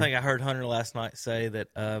 Tom, I think I heard Hunter last night say that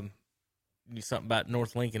something about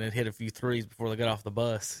North Lincoln had hit a few threes before they got off the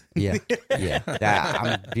bus. Yeah, yeah. I'm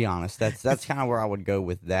gonna be honest. That's kind of where I would go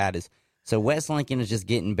with that. Is So West Lincoln is just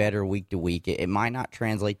getting better week to week. It might not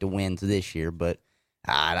translate to wins this year, but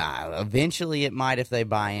eventually it might if they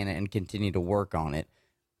buy in it and continue to work on it.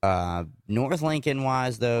 North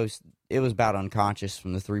Lincoln-wise, though, it was about unconscious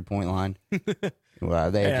from the three-point line.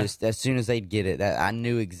 Well, they just, as soon as they'd get it, I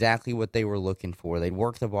knew exactly what they were looking for. They'd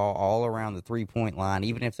work the ball all around the three-point line,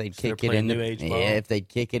 even if they'd kick it in if they'd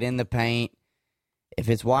kick it in the paint. If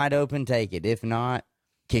it's wide open, take it. If not,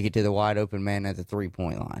 kick it to the wide open man at the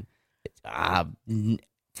three-point line.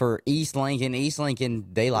 For East Lincoln,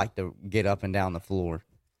 they like to get up and down the floor.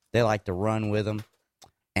 They like to run with them,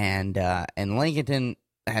 and Lincolnton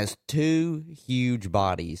has two huge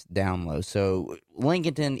bodies down low. So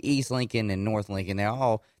Lincolnton, East Lincoln, and North Lincoln,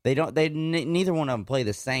 neither one of them play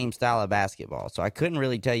the same style of basketball. So I couldn't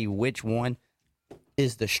really tell you which one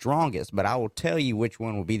is the strongest, but I will tell you which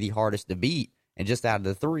one will be the hardest to beat. And just out of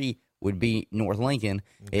the three would be North Lincoln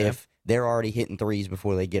if they're already hitting threes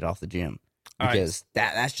before they get off the gym. Because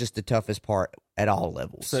that's just the toughest part at all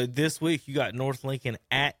levels. So this week you got North Lincoln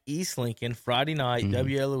at East Lincoln Friday night,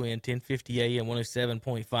 WLON 1050 AM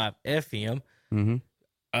 107.5 FM.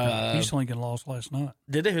 East Lincoln lost last night.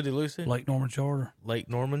 Did they? Who did they lose to? Lake Norman Charter. Lake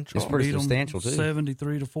Norman Charter. It's pretty substantial too.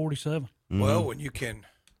 73-47. Well, when you can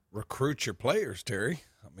recruit your players, Terry.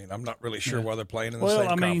 I mean, I'm not really sure why they're playing in the same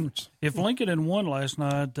conference. If Lincoln had won last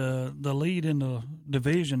night, the lead in the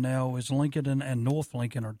division now is Lincoln and North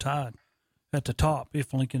Lincoln are tied at the top.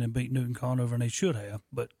 If Lincoln had beat Newton Conover, and they should have,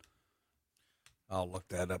 but I'll look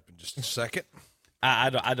that up in just a second. I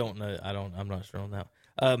don't know. I'm not sure on that.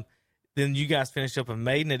 Then you guys finish up a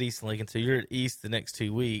Maiden at East Lincoln, so you're at East the next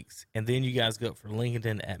 2 weeks, and then you guys go up for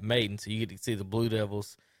Lincoln at Maiden, so you get to see the Blue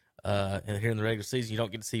Devils here in the regular season. You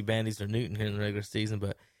don't get to see Bandies or Newton here in the regular season,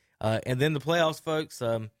 but and then the playoffs, folks.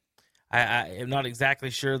 I am not exactly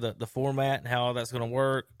sure the format and how all that's going to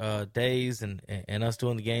work, days and us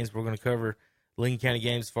doing the games. We're going to cover Lincoln County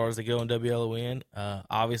games as far as they go in WLON.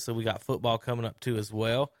 Obviously, we got football coming up too as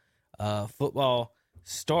well. Football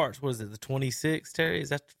starts, what is it, the 26th, Terry?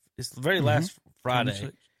 It's the very last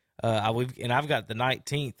Friday. I've got the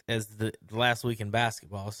 19th as the last week in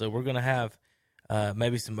basketball. So we're going to have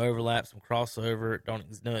maybe some overlap, some crossover. Don't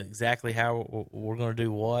know exactly how we're going to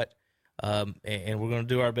do what. And we're going to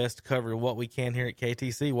do our best to cover what we can here at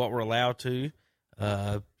KTC, what we're allowed to.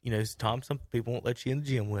 Tom, some people won't let you in the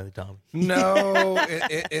gym with it, Tom. No,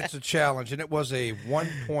 it's a challenge, and it was a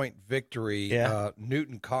 1-point victory.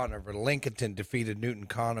 Newton Conover, Lincolnton defeated Newton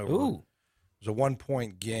Conover. Ooh. It was a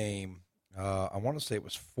 1-point game. I want to say it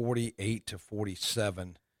was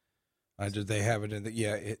 48-47. Did they have it in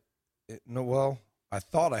the? Well, I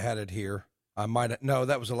thought I had it here. I might have. No,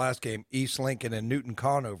 that was the last game. East Lincoln and Newton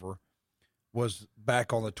Conover was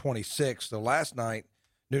back on the 26th. The last night,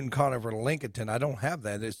 Newton Conover and Lincolnton. I don't have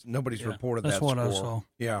that. Nobody's reported that score. That's what I saw.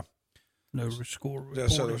 Yeah. No score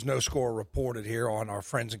reported. So there's no score reported here on our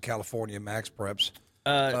friends in California, Max Preps.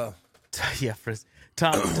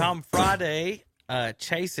 Tom, Friday,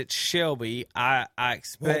 Chase at Shelby. I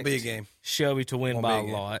expect won't be a game. Shelby to win by a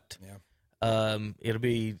lot. Yeah. It'll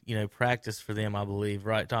be practice for them, I believe,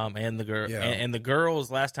 right, Tom? And the girl and the girls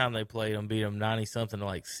last time they played them beat them 90-something to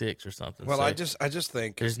like 6 or something. Well, so I just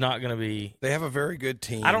think there's not going to be. They have a very good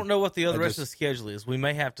team. I don't know what the rest of the schedule is. We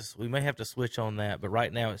may have to switch on that, but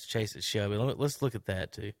right now it's Chase at Shelby. Let's look at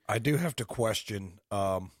that too. I do have to question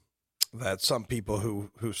that some people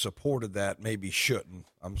who supported that maybe shouldn't.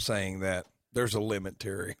 I'm saying that there's a limit,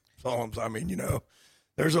 Terry. There's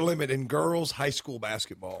a limit in girls high school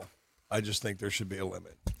basketball. I just think there should be a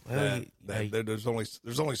limit. Well, there's only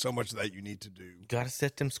so much that you need to do. Got to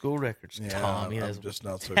set them school records, Tom. I'm just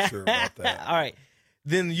not so sure about that. All right,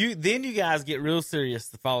 then you guys get real serious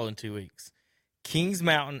the following 2 weeks. Kings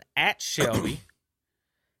Mountain at Shelby,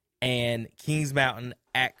 and Kings Mountain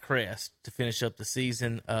at Crest to finish up the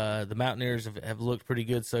season. The Mountaineers have looked pretty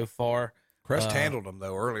good so far. Crest handled them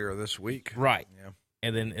though earlier this week, right? Yeah.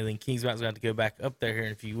 And then Kings Mountain's going to have to go back up there here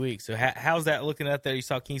in a few weeks. So how's that looking out there? You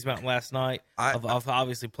saw Kings Mountain last night. I've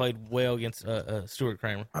obviously played well against Stuart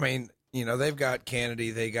Kramer. I mean, they've got Kennedy,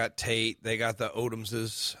 they got Tate, they got the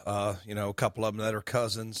Odomses, a couple of them that are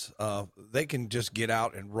cousins. They can just get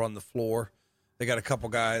out and run the floor. They got a couple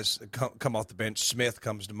guys that come off the bench. Smith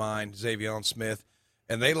comes to mind, Xavier Smith.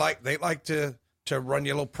 And they like to run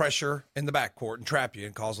you a little pressure in the backcourt and trap you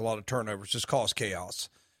and cause a lot of turnovers, just cause chaos.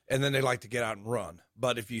 And then they like to get out and run.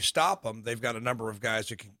 But if you stop them, they've got a number of guys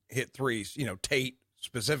who can hit threes. Tate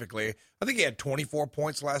specifically. I think he had 24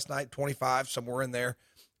 points last night, 25, somewhere in there.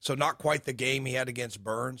 So not quite the game he had against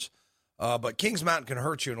Burns. But Kings Mountain can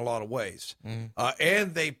hurt you in a lot of ways.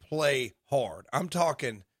 And they play hard. I'm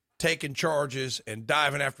talking taking charges and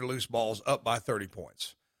diving after loose balls up by 30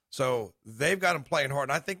 points. So they've got them playing hard.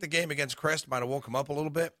 And I think the game against Crest might have woke them up a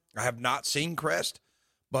little bit. I have not seen Crest,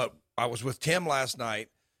 but I was with Tim last night,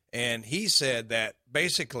 and he said that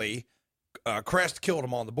basically Crest killed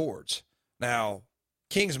them on the boards. Now,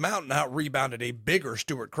 Kings Mountain out-rebounded a bigger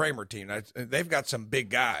Stuart Kramer team. They've got some big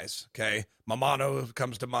guys, okay? Mamano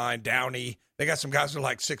comes to mind, Downey. They got some guys who are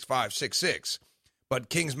like 6'5", 6'6". But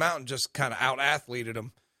Kings Mountain just kind of out-athleted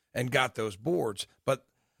them and got those boards. But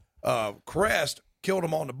Crest killed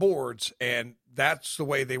them on the boards, and that's the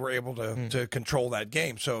way they were able to control that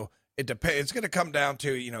game. So it's going to come down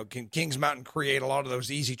to, can Kings Mountain create a lot of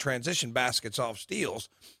those easy transition baskets off steals,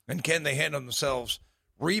 and can they handle themselves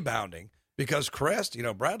rebounding? Because Crest,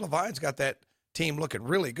 Brad Levine's got that team looking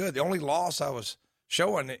really good. The only loss I was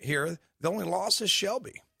showing here, the only loss is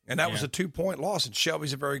Shelby. And that was a 2-point loss, and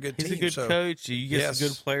Shelby's a very good team. He's a good coach. You get some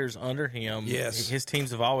good players under him. Yes. His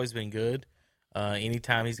teams have always been good.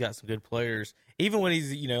 Anytime he's got some good players, even when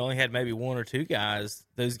he's only had maybe one or two guys,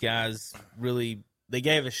 those guys really they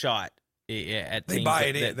gave a shot at teams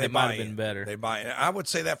that might have been better. They buy it. I would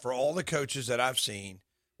say that for all the coaches that I've seen,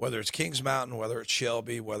 whether it's Kings Mountain, whether it's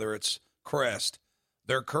Shelby, whether it's Crest,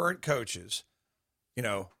 their current coaches,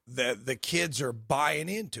 the kids are buying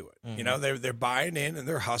into it. Mm-hmm. They're buying in and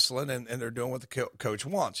they're hustling and they're doing what the coach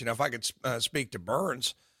wants. If I could speak to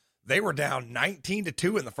Burns, they were down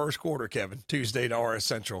 19-2 in the first quarter, Kevin, Tuesday to RS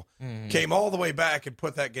Central. Mm-hmm. Came all the way back and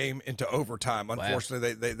put that game into overtime.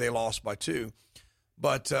 Unfortunately, they lost by 2.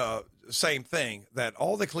 But same thing, that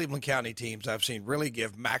all the Cleveland County teams I've seen really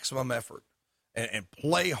give maximum effort and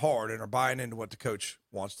play hard and are buying into what the coach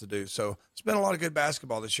wants to do. So it's been a lot of good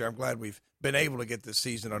basketball this year. I'm glad we've been able to get this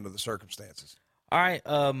season under the circumstances. All right.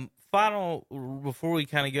 Final before we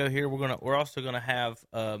kind of go here, we're also gonna have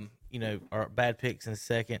our bad picks in a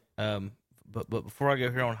second. But before I go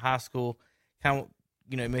here on high school, kind of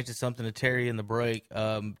mentioned something to Terry in the break.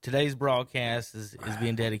 Today's broadcast is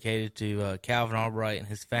being dedicated to Calvin Albright and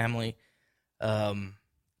his family. Don't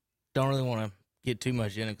really want to get too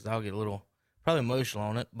much in it because I'll get a little probably emotional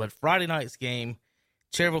on it. But Friday night's game,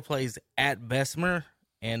 Cherville plays at Bessemer,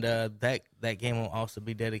 and that game will also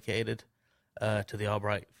be dedicated to the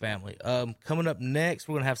Albright family. Coming up next,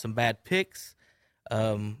 we're going to have some bad picks.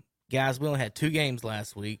 Guys, we only had 2 games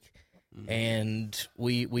last week, and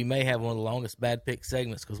we may have one of the longest bad pick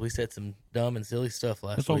segments because we said some dumb and silly stuff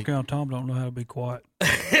last week. It's okay. Tom don't know how to be quiet.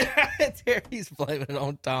 Terry's blaming it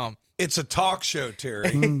on Tom. It's a talk show, Terry.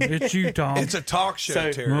 It's you, Tom. It's a talk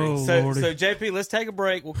show, Terry. So JP, let's take a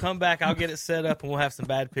break. We'll come back. I'll get it set up, and we'll have some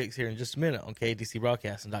bad picks here in just a minute on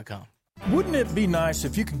KTCBroadcasting.com. Wouldn't it be nice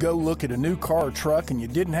if you could go look at a new car or truck and you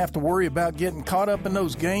didn't have to worry about getting caught up in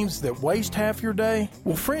those games that waste half your day?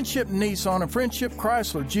 Well, Friendship Nissan and Friendship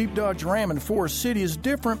Chrysler Jeep Dodge Ram in Forest City is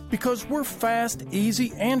different because we're fast,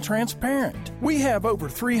 easy, and transparent. We have over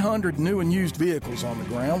 300 new and used vehicles on the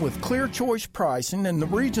ground with clear choice pricing and the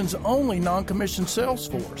region's only non-commissioned sales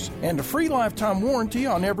force, and a free lifetime warranty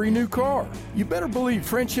on every new car. You better believe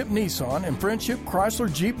Friendship Nissan and Friendship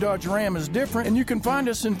Chrysler Jeep Dodge Ram is different, and you can find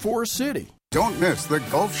us in Forest City. Don't miss the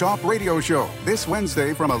Golf Shop Radio Show this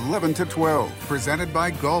Wednesday from 11 to 12, presented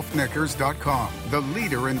by GolfKnickers.com, the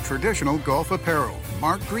leader in traditional golf apparel.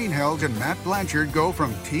 Mark Greenheld and Matt Blanchard go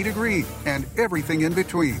from tee to green and everything in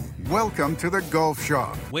between. Welcome to the Golf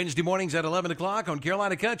Shop. Wednesday mornings at 11 o'clock on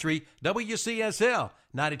Carolina Country, WCSL,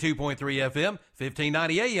 92.3 FM,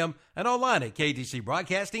 1590 AM, and online at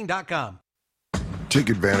KTCBroadcasting.com. Take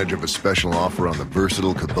advantage of a special offer on the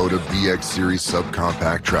versatile Kubota BX Series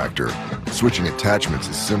subcompact tractor. Switching attachments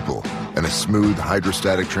is simple, and a smooth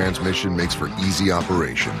hydrostatic transmission makes for easy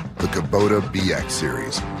operation. The Kubota BX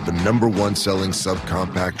Series, the #1 selling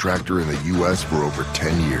subcompact tractor in the U.S. for over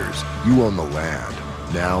 10 years. You own the land.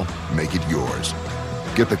 Now, make it yours.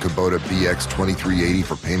 Get the Kubota BX 2380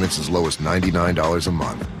 for payments as low as $99 a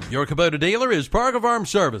month. Your Kubota dealer is Parker Farm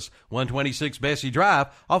Service, 126 Bessie Drive,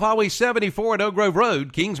 off Highway 74 at Oak Grove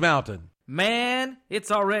Road, Kings Mountain. Man,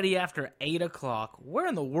 it's already after 8 o'clock. Where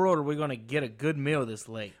in the world are we going to get a good meal this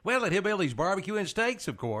late? Well, at Hillbilly's Barbecue and Steaks,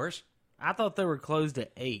 of course. I thought they were closed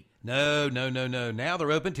at 8. No. Now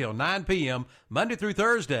they're open till 9 p.m. Monday through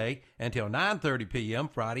Thursday until 9:30 p.m.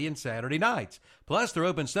 Friday and Saturday nights. Plus, they're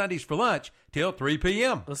open Sundays for lunch till 3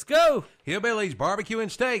 p.m. Let's go. Hillbilly's Barbecue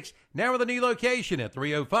and Steaks, now with a new location at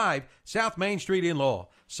 305 South Main Street in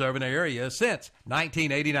Lowell. Serving the area since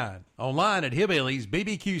 1989. Online at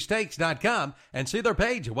hillbillysbbqsteaks.com and see their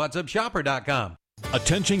page at whatsupshopper.com.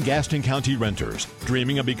 Attention Gaston County renters.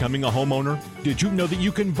 Dreaming of becoming a homeowner? Did you know that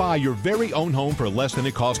you can buy your very own home for less than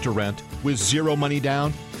it costs to rent with zero money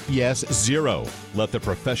down? Yes, 0. Let the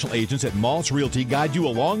professional agents at Moss Realty guide you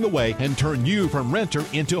along the way and turn you from renter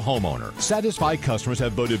into homeowner. Satisfied customers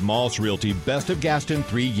have voted Moss Realty Best of Gaston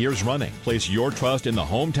 3 years running. Place your trust in the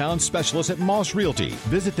hometown specialists at Moss Realty.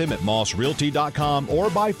 Visit them at mossrealty.com or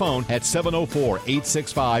by phone at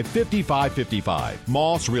 704-865-5555.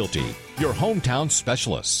 Moss Realty, your hometown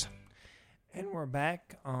specialists. And we're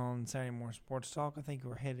back on Saturday Morning Sports Talk. I think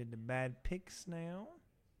we're headed to Bad Picks now.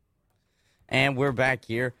 And we're back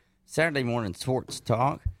here, Saturday Morning Sports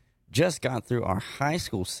Talk. Just got through our high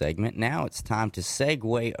school segment. Now it's time to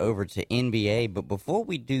segue over to NBA. But before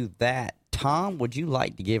we do that, Tom, would you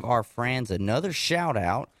like to give our friends another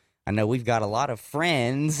shout-out? I know we've got a lot of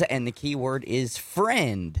friends, and the key word is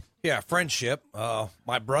friend. Yeah, friendship.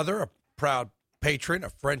 My brother, a proud patron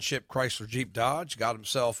of Friendship Chrysler Jeep Dodge, got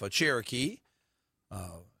himself a Cherokee.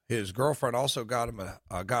 His girlfriend also got her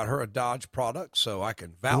a Dodge product, so I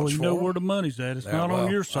can vouch for him. Well, you know where the money's at. It's not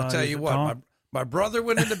on your side. I'll tell you what, my brother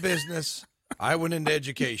went into business. I went into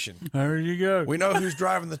education. There you go. We know who's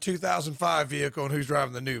driving the 2005 vehicle and who's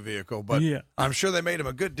driving the new vehicle, but yeah. I'm sure they made him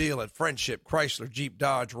a good deal at Friendship Chrysler Jeep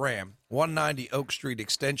Dodge Ram, 190 Oak Street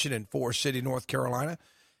Extension in Forest City, North Carolina,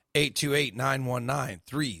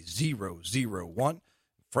 828-919-3001.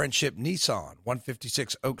 Friendship Nissan,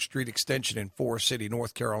 156 Oak Street Extension in Forest City,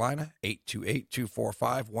 North Carolina,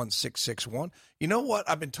 828-245-1661. You know what?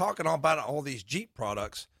 I've been talking about all these Jeep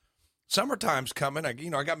products. Summertime's coming. I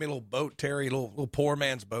got me a little boat, Terry, a little poor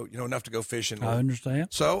man's boat, enough to go fishing. I understand.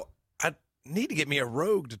 So I need to get me a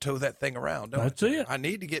Rogue to tow that thing around. That's it. I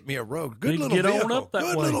need to get me a Rogue. Good little get vehicle. On up that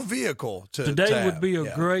Good way. little vehicle. Today would be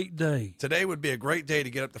a great day. Today would be a great day to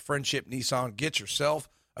get up to Friendship Nissan, get yourself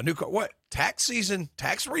a new car. What? Tax season,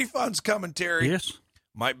 tax refunds coming, Terry. Yes.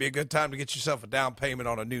 Might be a good time to get yourself a down payment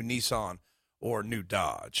on a new Nissan or a new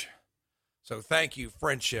Dodge. So thank you,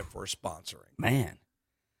 Friendship, for sponsoring. Man.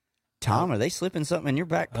 Tom, are they slipping something in your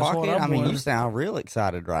back That's pocket? what I'm I mean, you wondering. sound real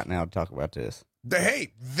excited right now to talk about this. They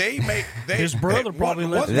make his brother probably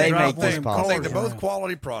let They them make drive this them possible. They're cars both around.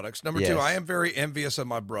 quality products. Number Yes. two, I am very envious of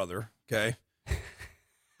my brother. Okay,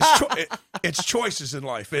 it's choices in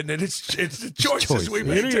life, isn't it? It's the choices we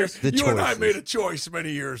make. It is. The You and I choices. made a choice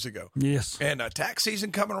many years ago. Yes. And tax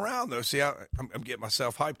season coming around, though. See, I'm getting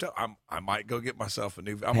myself hyped up. I might go get myself a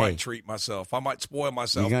new. I might treat myself. I might spoil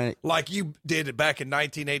myself like you did it back in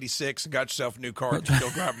 1986 and got yourself a new car. And you're still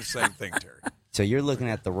driving the same thing, Terry. So you're looking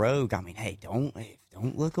at the Rogue. I mean, hey, don't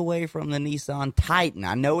look away from the Nissan Titan.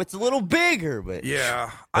 I know it's a little bigger, but yeah,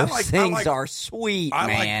 those things are sweet,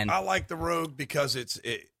 man. I like the Rogue because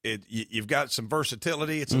you've got some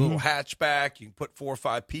versatility. It's a little hatchback. You can put 4 or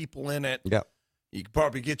 5 people in it. Yep. You could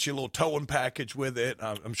probably get you a little towing package with it.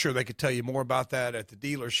 I'm sure they could tell you more about that at the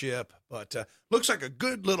dealership. But looks like a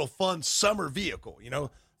good little fun summer vehicle.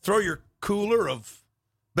 Throw your cooler of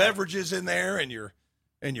beverages in there and your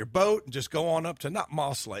boat and just go on up to not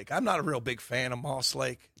Moss Lake. I'm not a real big fan of Moss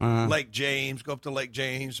Lake. Lake James, go up to Lake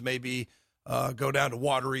James, maybe go down to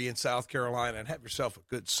Watery in South Carolina and have yourself a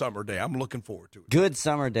good summer day. I'm looking forward to it. Good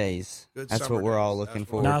summer days. That's what we're all looking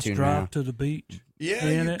forward Nice to drive now. to the beach. Yeah,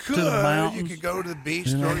 in you it, could. to the mountains. You could go to the beach,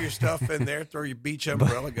 throw your stuff in there, throw your beach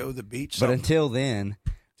umbrella, go to the beach. But until then,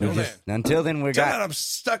 until then we got. I'm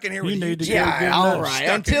stuck in here You with need to you. get Yeah, all right. Stuck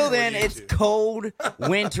in Until here then, with you it's two. cold,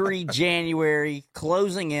 wintry January,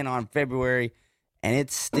 closing in on February, and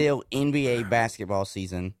it's still NBA basketball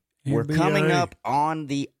season. We're NBA. coming up on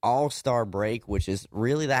the All-Star break, which is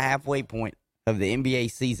really the halfway point of the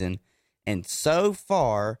NBA season. And so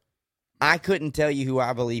far, I couldn't tell you who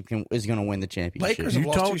I believe is going to win the championship. Lakers have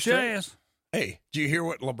lost Utah 2 straight. Jazz. Hey, do you hear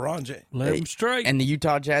what LeBron James? 11 straight. And the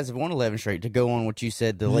Utah Jazz have won 11 straight. To go on what you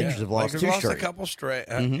said, the Lakers have lost Lakers 2 lost straight. a couple straight,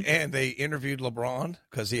 Mhm. and they interviewed LeBron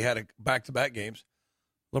because he had a back-to-back games.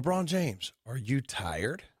 LeBron James, are you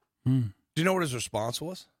tired? Do you know what his response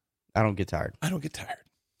was? I don't get tired. I don't get tired.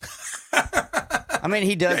 I mean,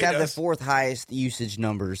 he does Yeah, he have does. the 4th highest usage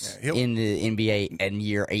numbers Yeah, in the NBA in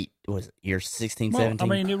year 8, was it year 16, Well,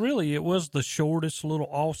 17? I mean, it was the shortest little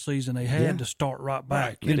off season they had Yeah. to start right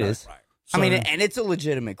back. It is. So, I mean, and it's a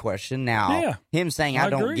legitimate question. Now, Yeah, him saying, I I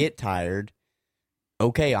don't agree. get tired,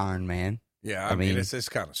 okay, Iron Man. Yeah, I mean, it's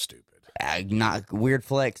kind of stupid. Not weird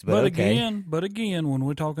flex, but okay. again, when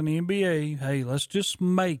we're talking the NBA, hey, let's just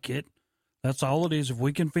make it. That's all it is. If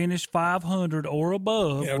we can finish 500 or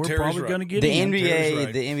above, we're Terry's probably right. going to get the in.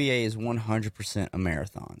 NBA, the NBA is 100% a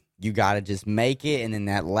marathon. You got to just make it, and then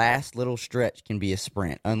that last little stretch can be a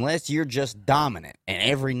sprint. Unless you're just dominant, and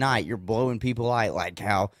every night you're blowing people out, like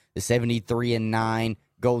how the 73-9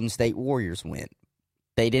 Golden State Warriors went.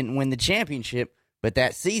 They didn't win the championship, but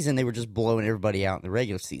that season they were just blowing everybody out in the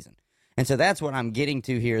regular season. And so that's what I'm getting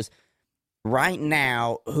to here is right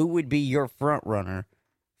now, who would be your front runner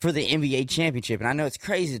for the NBA championship? And I know it's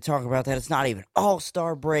crazy to talk about that. It's not even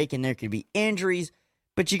All-Star break, and there could be injuries.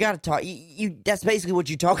 But you got to talk. That's basically what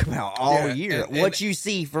you talk about all year. What you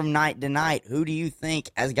see from night to night. Who do you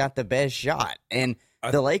think has got the best shot? And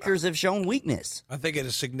the Lakers have shown weakness. I think it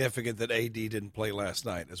is significant that AD didn't play last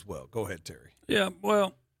night as well. Go ahead, Terry. Yeah,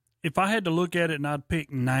 well, if I had to look at it and I'd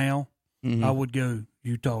pick now, I would go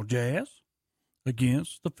Utah Jazz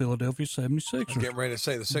against the Philadelphia 76ers. I was getting ready to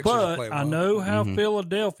say the Sixers but are playing I well. know how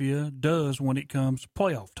Philadelphia does when it comes to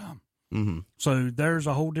playoff time. So there's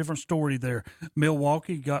a whole different story there.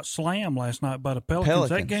 Milwaukee got slammed last night by the Pelicans.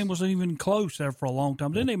 That game wasn't even close there for a long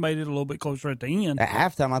time. Then they made it a little bit closer at the end. At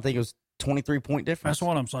halftime, I think it was 23-point difference. That's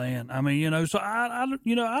what I'm saying. I mean, so I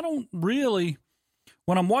don't really.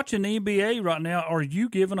 When I'm watching the NBA right now, are you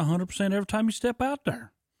giving 100% every time you step out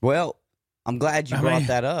there? Well, I'm glad you brought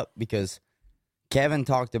that up because Kevin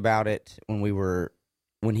talked about it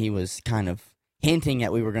when he was kind of hinting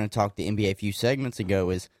that we were going to talk the NBA a few segments ago.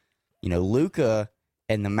 Is Luka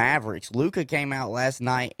and the Mavericks. Luka came out last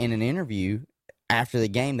night in an interview after the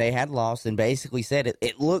game they had lost and basically said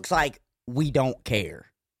it looks like we don't care.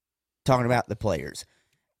 Talking about the players.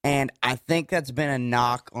 And I think that's been a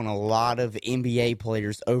knock on a lot of NBA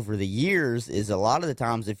players over the years is a lot of the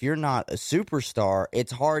times if you're not a superstar,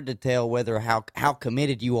 it's hard to tell whether how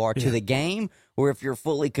committed you are to the game or if you're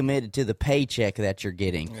fully committed to the paycheck that you're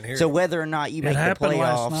getting. So whether or not you make the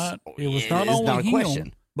playoffs last night. It was not only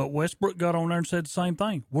him, but Westbrook got on there and said the same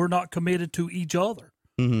thing. We're not committed to each other.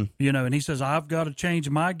 And he says, I've got to change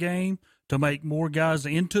my game to make more guys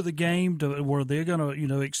into the game to where they're going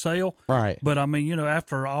to, excel. Right. But, I mean,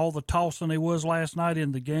 after all the tossing there was last night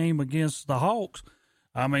in the game against the Hawks,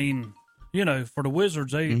 I mean, for the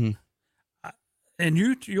Wizards, they and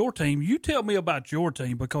your team, you tell me about your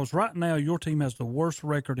team because right now your team has the worst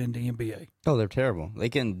record in the NBA. Oh, they're terrible. They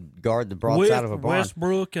can guard the broadside of a barn.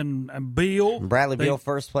 Westbrook and Beal. Bradley Beal,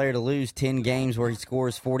 first player to lose 10 games where he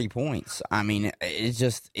scores 40 points. I mean,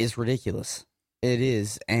 it's ridiculous. It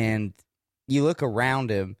is. And you look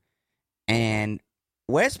around him, and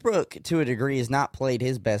Westbrook, to a degree, has not played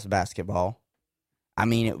his best basketball. I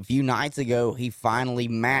mean, a few nights ago, he finally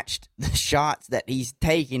matched the shots that he's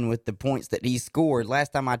taken with the points that he scored.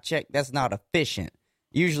 Last time I checked, that's not efficient.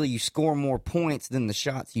 Usually you score more points than the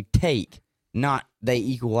shots you take, not they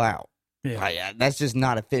equal out. Yeah. That's just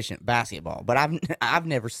not efficient basketball. But I've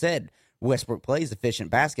never said Westbrook plays efficient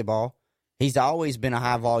basketball. He's always been a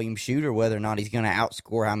high-volume shooter. Whether or not he's going to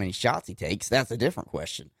outscore how many shots he takes, that's a different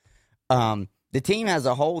question. The team as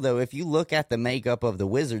a whole, though, if you look at the makeup of the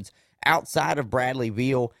Wizards, outside of Bradley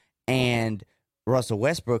Beal and Russell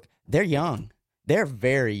Westbrook, they're young. They're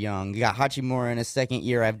very young. You got Hachimura in his second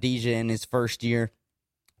year, Avdija in his first year.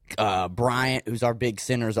 Bryant, who's our big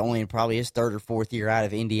center, is only in probably his third or fourth year out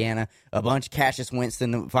of Indiana. A bunch. Cassius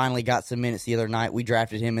Winston finally got some minutes the other night. We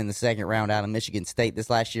drafted him in the second round out of Michigan State this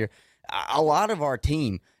last year. A lot of our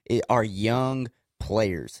team are young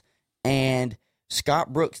players. And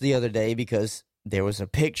Scott Brooks the other day, because there was a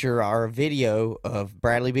picture or a video of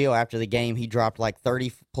Bradley Beal after the game, he dropped like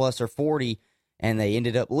 30 plus or 40, and they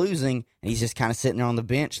ended up losing, and he's just kind of sitting there on the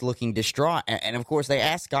bench looking distraught. And of course, they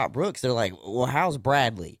asked Scott Brooks, they're like, well, how's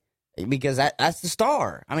Bradley? Because that's the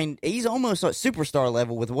star. I mean, he's almost at superstar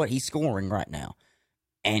level with what he's scoring right now.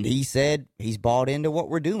 And he said he's bought into what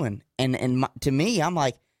we're doing. And to me, I'm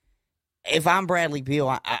like, if I'm Bradley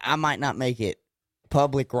Beal, I might not make it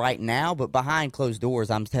public right now, but behind closed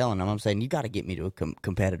doors, I'm telling him, I'm saying, you got to get me to a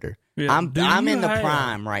competitor. Yeah. I'm in the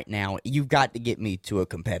prime right now. You've got to get me to a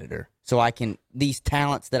competitor so I can, these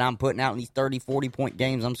talents that I'm putting out in these 30, 40-point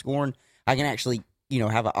games I'm scoring, I can actually,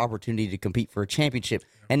 have an opportunity to compete for a championship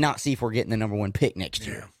and not see if we're getting the number one pick next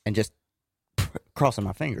year and just crossing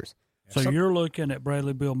my fingers. So you're looking at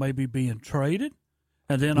Bradley Beal maybe being traded?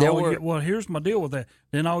 And then here's my deal with that.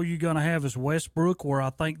 Then all you're going to have is Westbrook, where I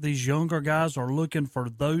think these younger guys are looking for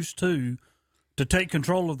those two to take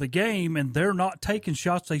control of the game, and they're not taking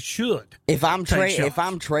shots they should. If I'm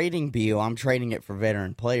trading Beal, I'm trading it for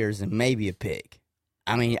veteran players and maybe a pick.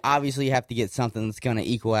 I mean, obviously you have to get something that's going to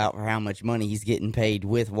equal out for how much money he's getting paid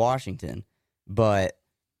with Washington. But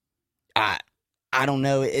I don't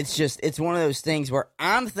know. It's one of those things where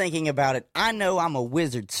I'm thinking about it. I know I'm a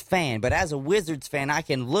Wizards fan, but as a Wizards fan, I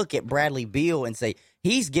can look at Bradley Beal and say,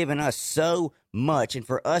 he's given us so much, and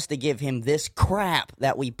for us to give him this crap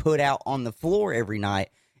that we put out on the floor every night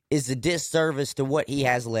is a disservice to what he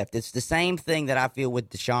has left. It's the same thing that I feel with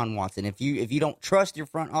Deshaun Watson. If you don't trust your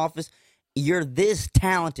front office, you're this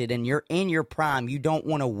talented and you're in your prime. You don't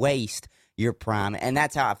want to waste your prime, and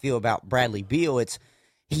that's how I feel about Bradley Beal.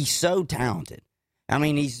 He's so talented. I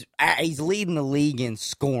mean, he's leading the league in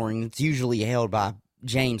scoring. It's usually held by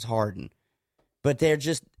James Harden. But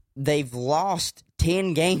they've lost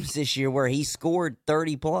 10 games this year where he scored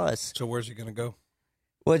 30-plus. So where's he going to go?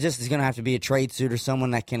 Well, he's going to have to be a trade suit or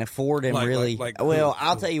someone that can afford him, really.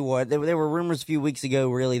 I'll tell you what. There were rumors a few weeks ago,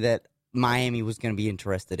 really, that Miami was going to be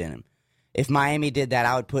interested in him. If Miami did that,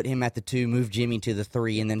 I would put him at the 2, move Jimmy to the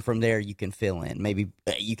 3, and then from there you can fill in. Maybe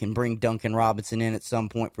you can bring Duncan Robinson in at some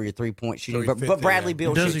point for your 3-point shooting. But Bradley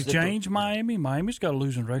Beal does he change Miami? Miami's got a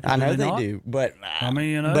losing record. I know they do, but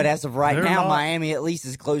but as of right now, Miami at least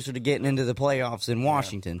is closer to getting into the playoffs than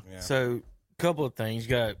Washington. Yeah. So, a couple of things.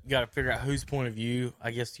 You got to figure out whose point of view.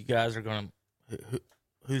 I guess you guys are going to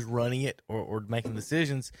who's running it or making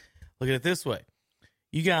decisions. Look at it this way: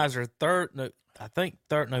 you guys are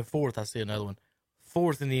fourth. I see another one.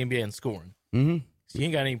 4th in the NBA in scoring. Mm-hmm. So you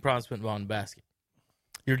ain't got any problems putting the ball in the basket.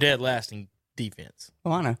 You're dead last in defense.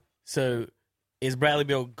 Oh, I know. So is Bradley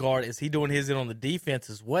Beal guard? Is he doing his in on the defense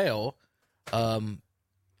as well? I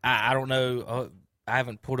don't know. I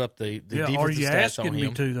haven't pulled up the defensive stats on him. Are you asking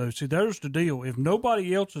me to, though? See, there's the deal. If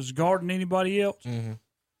nobody else is guarding anybody else,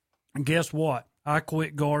 guess what? I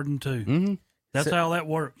quit guarding too. Mm-hmm. That's how that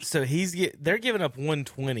works. So they're giving up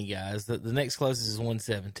 120, guys. The next closest is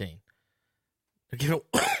 117. They're giving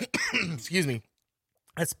excuse me.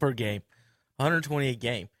 That's per game. 120 a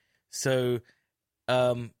game. So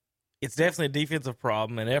it's definitely a defensive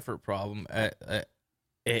problem, an effort problem.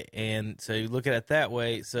 And so you look at it that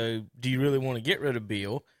way. So do you really want to get rid of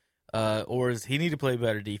Beal? Or does he need to play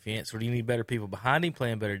better defense? Or do you need better people behind him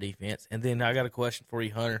playing better defense? And then I got a question for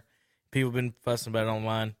you, Hunter. People have been fussing about it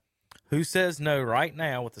online. Who says no right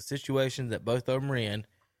now with the situation that both of them are in,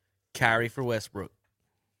 Kyrie for Westbrook?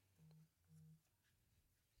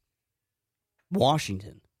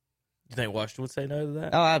 Washington. You think Washington would say no to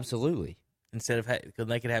that? Oh, absolutely. Instead of because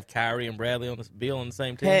they could have Kyrie and Bradley on Beal on the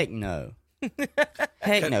same team? Heck no.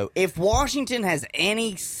 Heck no. If Washington has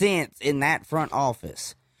any sense in that front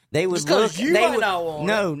office, they would look.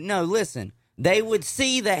 No, listen. They would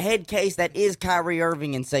see the head case that is Kyrie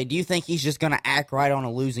Irving and say, do you think he's just going to act right on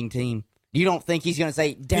a losing team? You don't think he's going to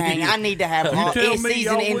say, dang, I need to have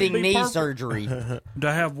season-ending knee surgery? To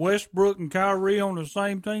have Westbrook and Kyrie on the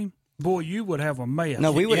same team? Boy, you would have a mess.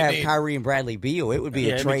 No, we would have Kyrie and Bradley Beal. It would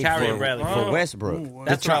be a trade for Westbrook.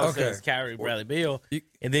 That's what I was saying, Kyrie and Bradley Beal.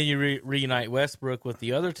 And then you reunite Westbrook with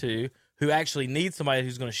the other two who actually need somebody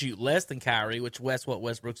who's going to shoot less than Kyrie, which that's what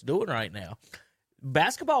Westbrook's doing right now.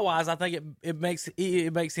 Basketball-wise, I think it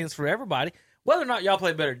makes sense for everybody. Whether or not y'all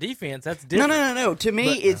play better defense, that's different. No. To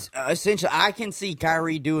me, it's essential. I can see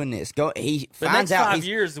Kyrie doing this. He finds out 5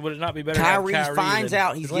 years, would it not be better? Kyrie finds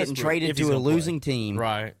out he's getting traded to a losing team.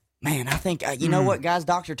 Right. Man, I think you know what, guys.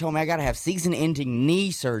 Doctor told me I got to have season-ending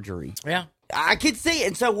knee surgery. Yeah, I could see it,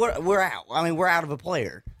 and so we're out. I mean, we're out of a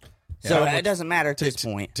player. So it doesn't matter at this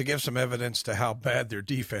point. To give some evidence to how bad their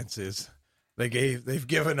defense is, they've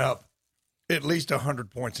given up at least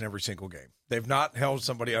 100 points in every single game. They've not held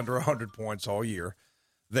somebody under 100 points all year.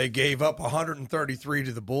 They gave up 133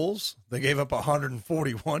 to the Bulls. They gave up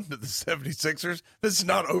 141 to the 76ers. This is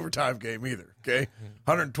not an overtime game either, okay?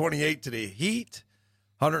 128 to the Heat,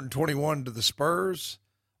 121 to the Spurs.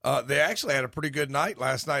 They actually had a pretty good night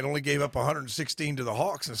last night, only gave up 116 to the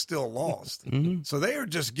Hawks and still lost. So they are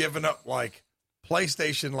just giving up like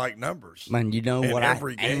PlayStation-like numbers. Man, you know what?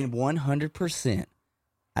 Every game. And 100%.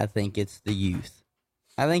 I think it's the youth.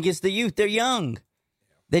 They're young.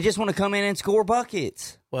 They just want to come in and score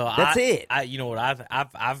buckets. Well, that's it. You know what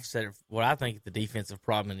I've said. What I think the defensive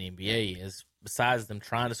problem in the NBA is, besides them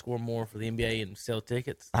trying to score more for the NBA and sell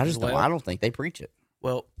tickets. I don't think they preach it.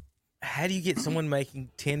 Well, how do you get someone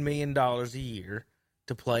making $10 million a year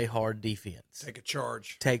to play hard defense? Take a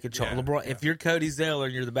charge. Yeah, LeBron. Yeah. If you're Cody Zeller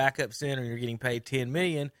and you're the backup center and you're getting paid $10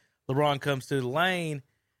 million, LeBron comes through the lane.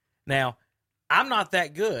 Now, I'm not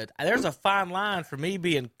that good. There's a fine line for me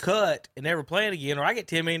being cut and never playing again, or I get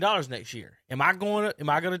 $10 million next year. Am I going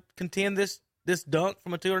to contend this dunk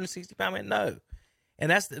from a 260-pound man? No. And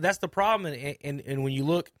that's the problem. And when you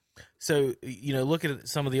look, look at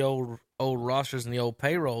some of the old rosters and the old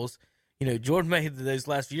payrolls. Jordan made those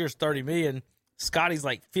last few years $30 million. Scotty's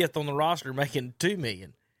like fifth on the roster, making $2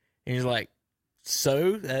 million. And he's like,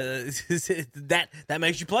 so that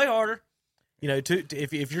makes you play harder.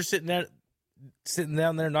 If you're sitting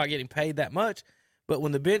down there not getting paid that much. But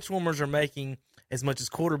when the bench warmers are making as much as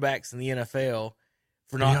quarterbacks in the NFL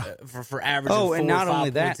for averaging 4 or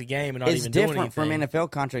 5 points a game and not even doing anything. It's different from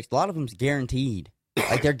NFL contracts. A lot of them's guaranteed.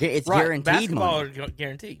 Like it's right. guaranteed Basketball money. Are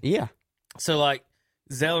guaranteed. Yeah. So like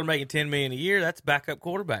Zeller making $10 million a year, that's backup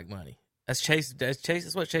quarterback money. That's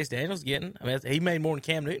what Chase Daniel's getting. I mean, he made more than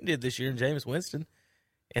Cam Newton did this year and Jameis Winston.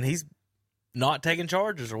 and he's not taking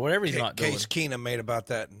charges or whatever he's not doing. Case Keenum made about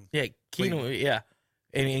that. Keenum,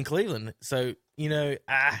 and in Cleveland. So there's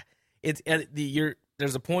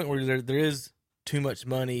a point where there is too much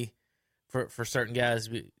money for certain guys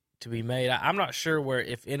to be made. I'm not sure where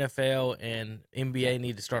if NFL and NBA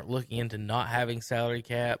need to start looking into not having salary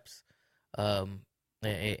caps, and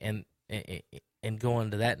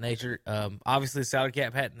going to that nature. Obviously, the salary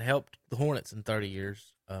cap hadn't helped the Hornets in 30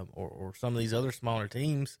 years, or some of these other smaller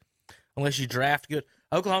teams, unless you draft good.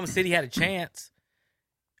 Oklahoma City had a chance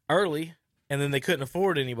early, and then they couldn't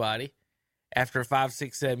afford anybody. After 5,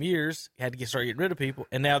 6, 7 years, had to start getting rid of people,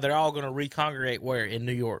 and now they're all going to recongregate where in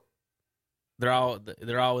New York. They're all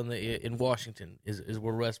in Washington is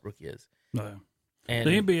where Westbrook is. No. And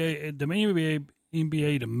the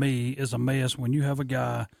NBA to me is a mess when you have a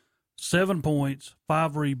guy 7 points,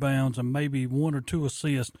 5 rebounds, and maybe 1 or 2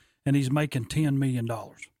 assists, and he's making $10 million.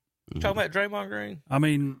 You talking about Draymond Green? I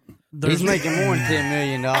mean, he's making more than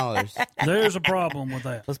 $10 million. There's a problem with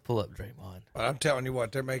that. Let's pull up Draymond. But I'm telling you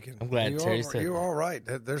what, they're making. I'm glad Terry said you're all right.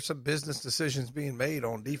 There's some business decisions being made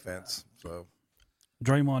on defense. So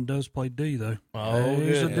Draymond does play D though. Oh,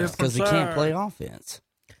 because he can't play offense.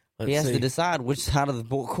 He has to decide which side of the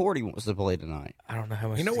court he wants to play tonight. I don't know how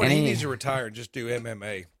much. You know what? He needs to retire and just do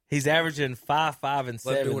MMA. He's averaging 5, 5, and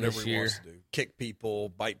 7 do whatever this he year. wants to do. Kick people,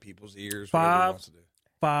 bite people's ears. 5,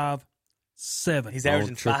 5, 7. He's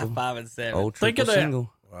averaging 5, 5, and 7. Think of that.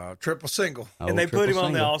 Single. Wow, triple single. And they put him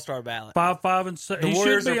on the All-Star ballot. 5, 5, and 7. The He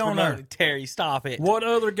Warriors should be are on there. promoting Terry, stop it. What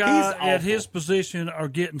other guy He's at his awful. position are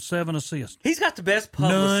getting 7 assists? He's got the best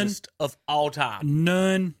publicist of all time.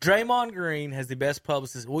 None. Draymond Green has the best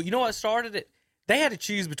publicist. Well, you know what started it? They had to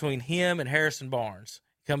choose between him and Harrison Barnes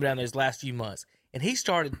coming down those last few months. And he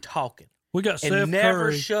started talking. We got and Seth never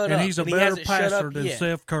Curry, shut and up. he's a And he better hasn't shut passer up than yet.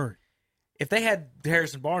 Seth Curry. If they had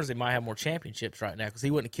Harrison Barnes, they might have more championships right now because he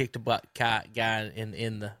wouldn't have kicked a guy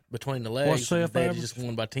in the between the legs. What's Seth they average? just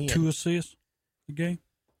won by 10. 2 assists a game.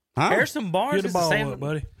 Harrison Barnes Get the is ball the same. up,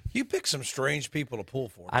 buddy. You pick some strange people to pull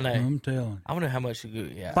for. I know. I'm telling you. I wonder how much you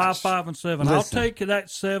do. Yeah, 5, 5, and 7. I'll take that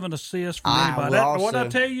 7 assists from anybody. What I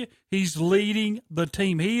tell you, he's leading the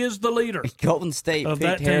team. He is the leader. Golden State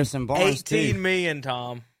picked Harrison Barnes $18 too. million,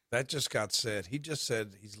 Tom. That just got said. He just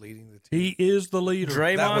said he's leading the team. He is the leader.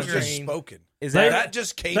 Draymond that was Green just spoken. That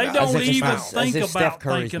just came They out. don't of his even mouth. think about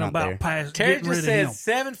thinking about pass. Terry getting just rid of said him.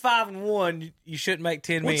 7, 5, and 1. You shouldn't make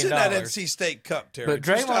 $10 What's million. in that NC State Cup, Terry? But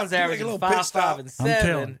Draymond's averaging 5, 5, and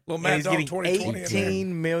 7. Little And he's Mad getting Dog 2020 $18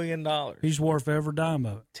 million. He's worth every dime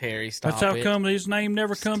of it. Terry, stop That's how it. come his name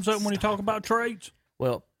never comes up when you talk about trades.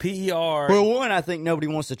 Well, PER. Well, one, I think nobody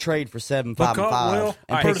wants to trade for 7, 5, and 5 Well,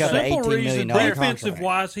 and for pick the up an simple $18 reason, million defensive contract.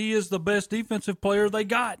 wise, he is the best defensive player they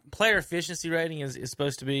got. Player efficiency rating is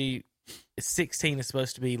supposed to be 16 is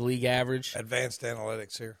supposed to be league average. Advanced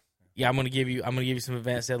analytics here. Yeah, I'm going to give you some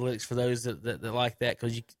advanced analytics for those that like that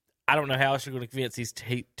because I don't know how else you're going to convince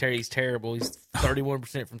Terry's terrible. He's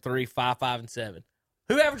 31% from 3, 5, 5, and 7.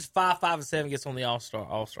 Who averages 5, 5, and 7 gets on the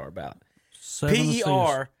All-Star ballot? 7 assists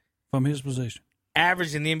PER from his position.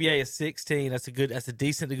 average in the NBA is 16. That's a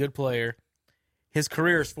decent to good player. His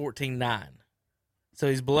career is 14.9. So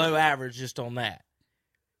he's below average just on that.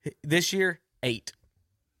 This year, 8.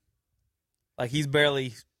 Like he's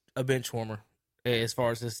barely a bench warmer as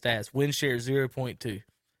far as his stats. Win share 0.2.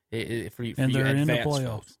 And they're in the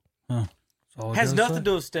playoffs. Huh. Has nothing to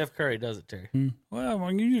do with Steph Curry, does it, Terry? Well,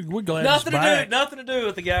 we're glad Nothing he's back. nothing to do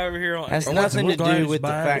with the guy over here on. Has nothing to do with the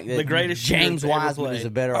fact that the greatest James shooter to ever Wiseman play. is a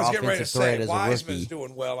better I was getting ready to offensive threat say as a Wiseman's rookie.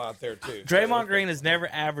 doing well out there too. Draymond Green has never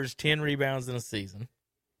averaged 10 rebounds in a season.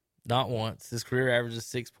 Not once. His career average is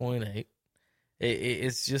 6.8.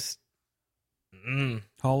 It's just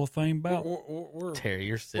Hall of Fame bout. Terry,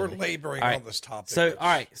 you're silly. We're laboring All right. on this topic. So, all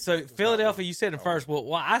right. So, Philadelphia, you said it first.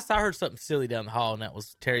 Well, I heard something silly down the hall, and that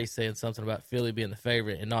was Terry saying something about Philly being the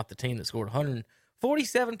favorite and not the team that scored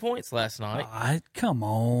 147 points last night. Come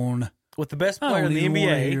on. With the best I player in don't the even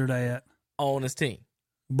want to hear NBA that. on his team.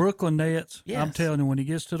 Brooklyn Nets, Yes. I'm telling you, when he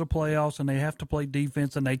gets to the playoffs and they have to play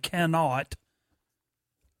defense and they cannot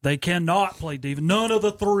play defense. None of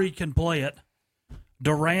the three can play it.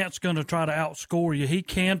 Durant's going to try to outscore you. He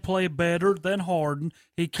can play better than Harden.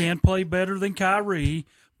 He can play better than Kyrie,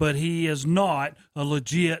 but he is not a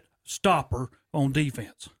legit stopper on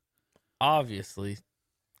defense. Obviously,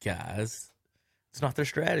 guys, it's not their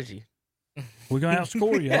strategy. We're going to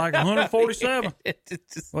outscore you like 147.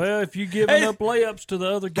 Well, if you're giving up layups to the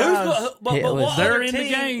other guys, they're in the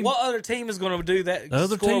game. What other team is going to do that? The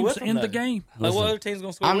other score team's with them, in the though? game. Like, what other team's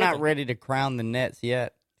going to score I'm with not them? ready to crown the Nets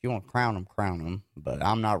yet. If you want to crown them, but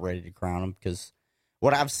I'm not ready to crown them because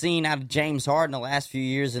what I've seen out of James Harden the last few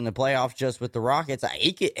years in the playoffs just with the Rockets,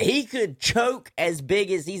 he could choke as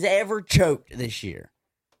big as he's ever choked this year.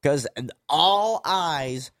 Because all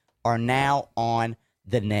eyes are now on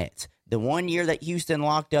the Nets. The one year that Houston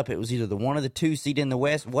locked up, it was either the 1 or the 2 seed in the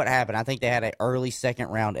West. What happened? I think they had an early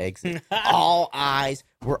second-round exit. All eyes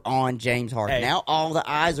were on James Harden. Hey. Now all the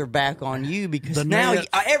eyes are back on you because The now Nets.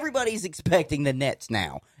 everybody's expecting the Nets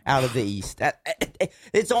now out of the East.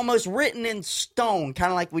 It's almost written in stone,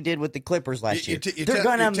 kind of like we did with the Clippers last year. They're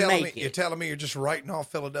going to make it. You're telling me you're just writing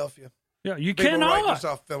off Philadelphia? Yeah, you People write cannot. this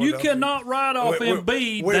off You Philadelphia. cannot write off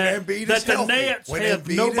Embiid when that, Embiid that is the healthy. Nets When have Embiid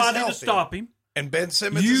is nobody to healthy. stop him. And Ben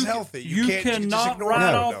Simmons is healthy. You can't just cannot ignore write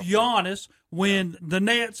that. off Giannis when the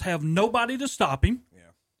Nets have nobody to stop him.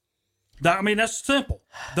 Yeah. I mean, that's simple.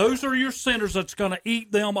 Those are your centers that's going to eat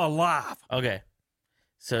them alive. Okay.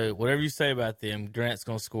 So whatever you say about them, Durant's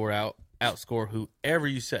going to outscore whoever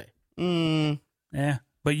you say. Yeah.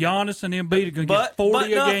 But Giannis and Embiid are going to get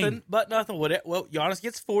 40 a game. But nothing. Well, Giannis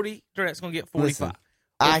gets 40. Durant's going to get 45.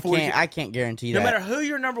 Listen, I can't guarantee no that. matter who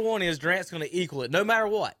your number one is, Durant's going to equal it, no matter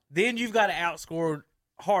what. Then you've got to outscore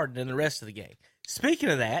Harden in the rest of the game. Speaking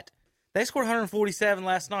of that, they scored 147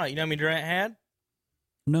 last night. You know how many Durant had?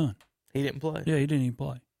 None. He didn't play. Yeah, he didn't even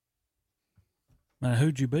play. Now,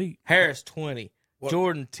 who'd you beat? Harris 20,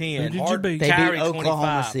 Jordan 10. Who did you beat? They beat Kyrie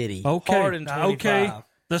Oklahoma 25. City. Okay. Harden 25. Okay.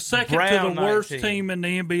 The second Brown to the worst 19. team in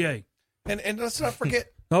the NBA. And let's not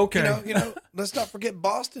forget. Okay. You know, let's not forget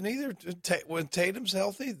Boston either. When Tatum's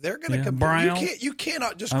healthy, they're going to compete. Brown. You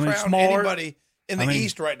cannot just I mean, crown Smart. anybody in the I mean-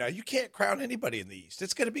 East right now. You can't crown anybody in the East.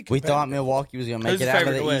 It's going to be We competitive. thought Milwaukee was going to make Who's it the out of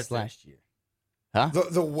favorite the in the East West, last year. Huh?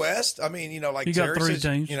 The West, I mean, like You got Terry three says,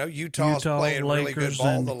 teams. Utah's Utah, playing really good Lakers, ball.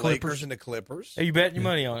 and The Clippers. Lakers and the Clippers. Are you betting your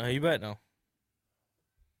money on it? Who you betting on?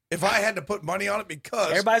 If I had to put money on it,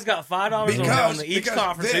 because Everybody's got $5 on each because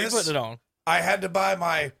conference. Who you this- putting it on? I had to buy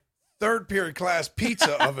my third period class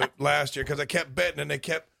pizza of it last year because I kept betting and they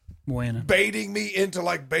kept Winning. baiting me into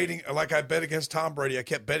like I bet against Tom Brady. I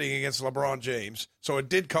kept betting against LeBron James. So it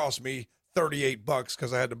did cost me $38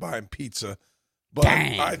 because I had to buy him pizza. But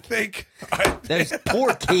Dang. I think Those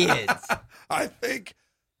poor kids. I think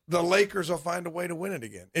the Lakers will find a way to win it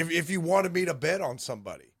again. If you wanted me to bet on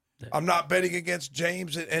somebody. I'm not betting against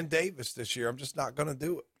James and Davis this year. I'm just not going to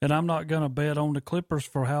do it. And I'm not going to bet on the Clippers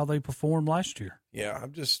for how they performed last year. Yeah,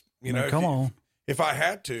 I'm just, I mean, come on. If I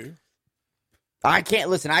had to. I can't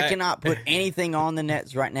listen. I cannot put anything on the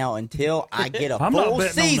Nets right now until I get a I'm not full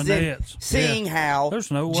betting on the season Nets. seeing how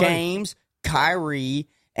There's no way. James, Kyrie,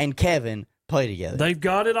 and Kevin play together. They've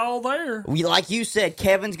got it all there. Like you said,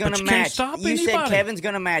 Kevin's going But to you can't match. stop You said anybody. Kevin's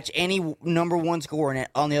going to match any number one scorer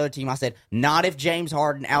on the other team. I said not if James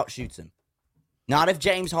Harden outshoots him. Not if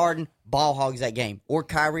James Harden ball hogs that game or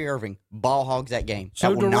Kyrie Irving ball hogs that game. So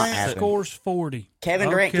that will not Durant happen. scores 40. Kevin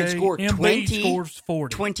Durant can Okay, score Embiid 20, scores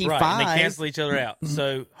 40. 25. Right, and they cancel each other out.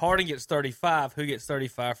 So Harden gets 35. Who gets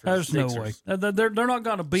 35 for There's the no Sixers? way. They're not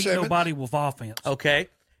going to beat Simmons? nobody with offense. Okay.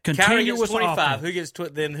 Kyrie Continuous gets 25.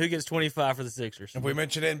 offense. Who gets 25 for the Sixers? Have we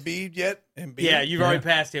mentioned Embiid yet? Embiid? Yeah, you've already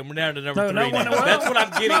passed him. We're down to number No, 3. no, now. well, That's what I'm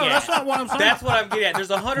getting no, at. that's not what I'm saying. That's what I'm getting at. There's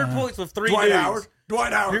 100 points with 3 Dwight dudes. Howard.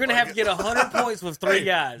 Dwight Howard. You're going to have to get 100 points with 3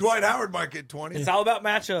 guys. Dwight Howard might get 20. It's all about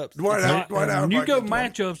matchups. Dwight Howard When you might go get 20.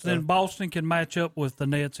 matchups, then Boston can match up with the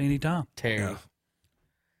Nets anytime. Terry.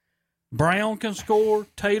 Brown can score.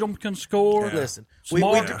 Tatum can score. Listen,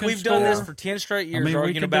 Smart can we've done this score. for 10 straight years, I mean, we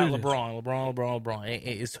arguing can about do this. LeBron.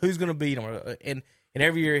 It's who's going to beat him. And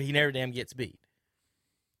every year, he never damn gets beat.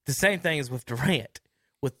 The same thing is with Durant.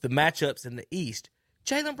 With the matchups in the East,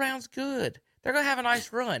 Jaylen Brown's good. They're going to have a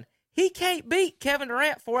nice run. He can't beat Kevin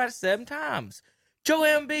Durant 4 out of 7 times. Joel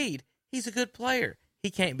Embiid, he's a good player. He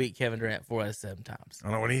can't beat Kevin Durant 4 out of 7 times.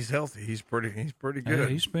 I know when he's healthy, he's pretty good. Yeah,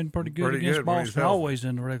 he's been pretty good against when he's Boston, healthy. always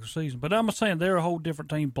in the regular season. But I'm saying they're a whole different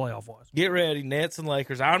team playoff wise. Get ready, Nets and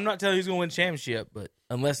Lakers. I'm not telling you who's going to win the championship, but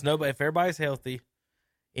if everybody's healthy,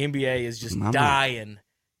 NBA is just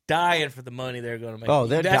dying for the money they're going to make. Oh,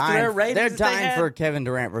 they're After dying. their ratings They're that they dying had- for Kevin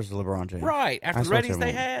Durant versus LeBron James. Right, after That's the what ratings they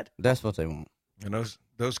want. had. That's what they want. And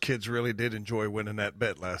those kids really did enjoy winning that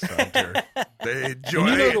bet last time, Terry. They enjoyed.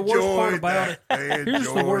 And you know the worst enjoyed part about that. it? They Here's the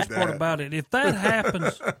enjoyed worst part that. about it. If that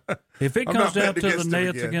happens, if it I'm comes not down betting to the against them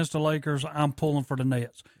Nets again. against the Lakers, I'm pulling for the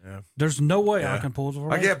Nets. Yeah. There's no way Yeah. I can pull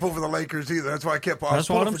for I the can't pull for the Lakers either. That's why I kept. I was That's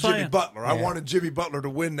what pulling I'm for Jimmy saying. Butler. I Yeah. wanted Jimmy Butler to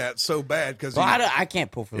win that so bad because Well, I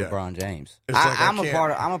can't pull for Yeah. LeBron James. It's like I I'm a can't-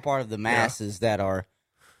 part. I'm a part of the masses that are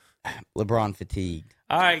LeBron fatigued.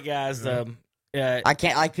 All right, guys. I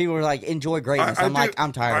can't, like, people are like, enjoy greatness. I'm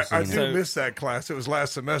tired of seeing I do miss that class. It was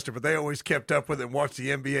last semester, but they always kept up with it and watched the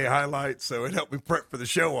NBA highlights, so it helped me prep for the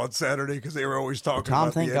show on Saturday because they were always talking Tom,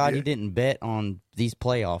 about thank the God NBA. you didn't bet on these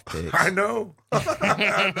playoff picks. I know.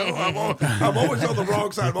 I know. I'm always on the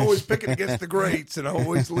wrong side. I'm always picking against the greats, and I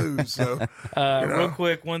always lose. So, Real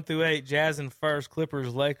quick, 1 through 8, Jazz in first,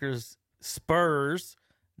 Clippers, Lakers, Spurs,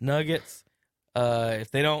 Nuggets. If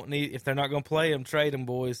they're not going to play them, trade them,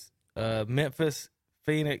 boys. Memphis,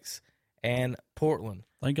 Phoenix, and Portland.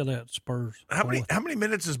 Think of that, Spurs. How many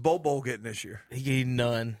minutes is Bowl getting this year? He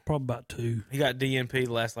none. Probably about 2. He got DNP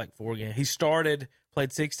the last 4 games. He started,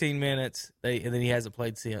 played 16 minutes, and then he hasn't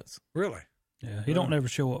played since. Really? Yeah, he don't ever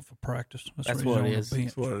show up for practice. That's what it is.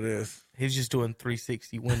 That's what it is. He was just doing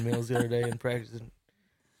 360 windmills the other day in practice.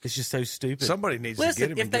 It's just so stupid. Somebody needs to Listen,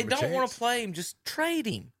 get him. if and they give him a don't want chance. to play him, just trade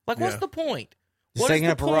him. What's the point? Just What is taking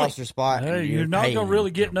the up a point? roster spot. Hey, and you're not paying going to him.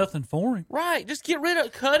 really get nothing for him. Right. Just get rid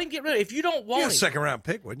of, cut him, get rid of. If you don't want You him, get a second-round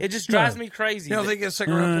pick, wouldn't you? it just drives me crazy. You don't think you get a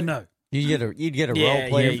second-round pick? No. You'd get a Yeah, role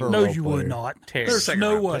player yeah, for a No, role you player. would not. Terry. There's Second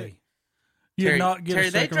no round way. pick. You'd not get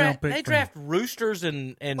a second round pick. They from him. draft roosters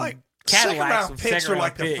and Like, Cadillacs second-round with picks are second-round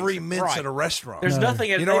like the picks. free mints Right. at a restaurant. There's nothing.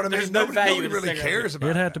 You know what I mean? There's no value Nobody in really second-round cares about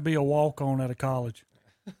It'd it. have to be a walk-on out of college.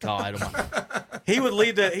 God, he would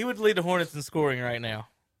lead the Hornets in scoring right now.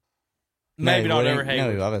 No, Maybe he not wouldn't. ever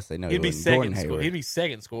Hayward. No, obviously no. he He'd be wouldn't. Gordon second. Hayward. He'd be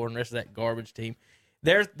second scoring. The rest of that garbage team.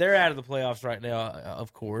 They're out of the playoffs right now.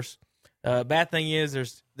 Of course. Bad thing is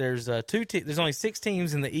there's only 6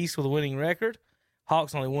 teams in the East with a winning record.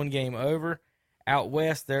 Hawks only 1 game over. Out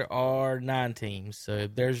west there are 9 teams. So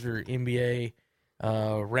there's your NBA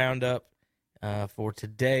roundup for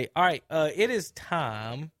today. All right, it is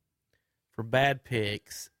time for bad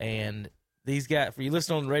picks, and these guys, for you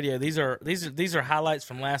listening on the radio, these are highlights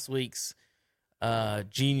from last week's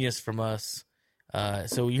genius from us.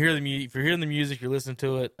 So you hear if you're hearing the music, you're listening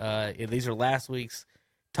to it. These are last week's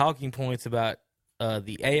talking points about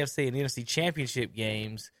the AFC and NFC championship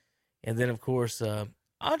games, and then of course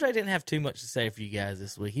Andre didn't have too much to say for you guys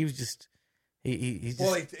this week. He was just he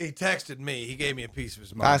texted me. He gave me a piece of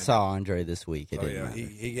his mind. I saw Andre this week. Oh yeah,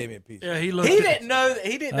 he gave me a piece. Yeah, he didn't know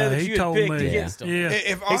that you had picked against him. Yeah.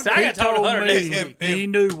 If He said, I got told 100 next week. He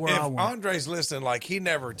knew where I If went. Andre's listening, like he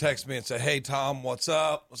never texts me and say, "Hey Tom, what's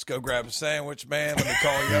up? Let's go grab a sandwich, man. Let me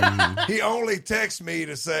call you up." He only texts me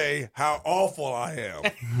to say how awful I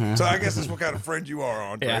am. So I guess that's what kind of friend you are,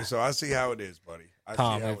 Andre. Yeah. So I see how it is, buddy.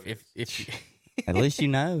 Tom, if you At least you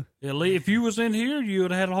know. If you was in here, you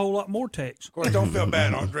would have had a whole lot more texts. Of course, don't feel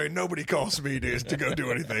bad, Andre. Nobody calls me to go do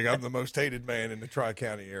anything. I'm the most hated man in the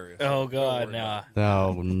Tri-County area. Oh God, no.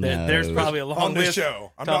 Oh no. There's probably a long on list. the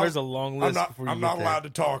show. There's a long list. before you I'm get not there. allowed to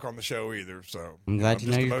talk on the show either. So I'm glad you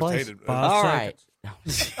know just the your most place. hated. All right.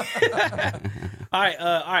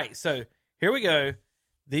 All right. So here we go.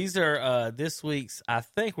 These are this week's. I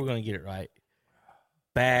think we're going to get it right.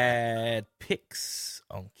 Bad picks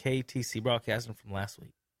on KTC Broadcasting from last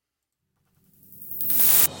week.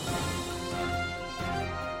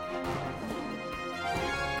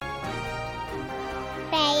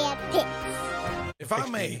 Bad picks.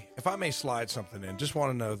 If I may slide something in, just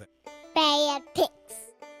want to know that. Bad picks.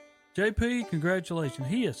 JP, congratulations.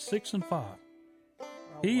 He is 6-5.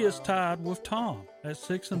 He is tied with Tom at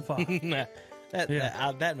 6-5.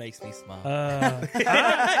 That makes me smile. He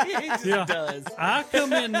just does. I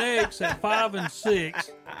come in next at 5-6,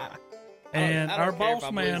 and I don't our care if boss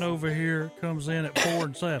I'm man losing. over here comes in at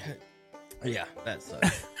 4-7. Yeah, that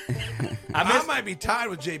sucks. I might be tied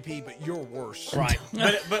with JP, but you're worse. Right,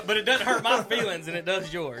 but it doesn't hurt my feelings, and it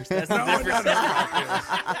does yours. That's the No, it difference. doesn't hurt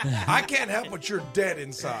my feelings. I can't help but you're dead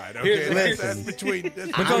inside. Okay, that's between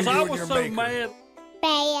Because you I and was your so maker. mad.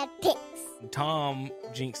 Bad picks. Tom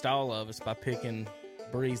jinxed all of us by picking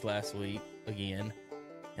Breeze last week again.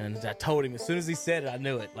 And I told him as soon as he said it, I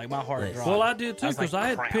knew it. Like my heart dropped. Well, I did too, was like, because I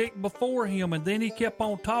had crap. picked before him, and then he kept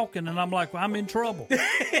on talking, and I'm like, I'm in trouble.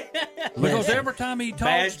 Because every time he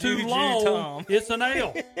Bad talks too juju, long, Tom. it's an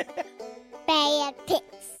L. Bad picks.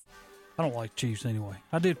 I don't like Chiefs anyway.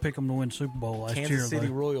 I did pick them to win Super Bowl last year, Kansas City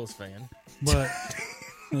though. Royals fan. But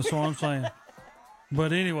that's what I'm saying.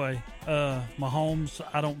 But anyway, Mahomes,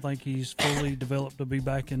 I don't think he's fully developed to be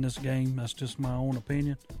back in this game. That's just my own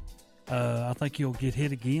opinion. I think he'll get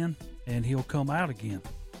hit again, and he'll come out again.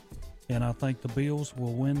 And I think the Bills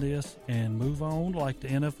will win this and move on like the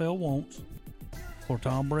NFL wants for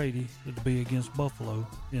Tom Brady to be against Buffalo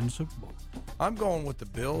in the Super Bowl. I'm going with the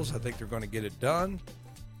Bills. I think they're going to get it done.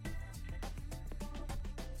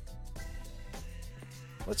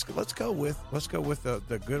 let's go with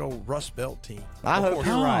the good old Rust Belt team. I hope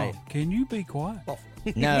you're right. Can you be quiet?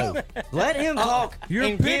 No, let him talk. You're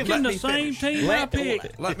and picking give, the same team I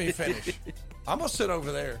picked. Let me finish. I'm gonna sit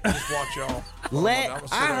over there. Just watch y'all.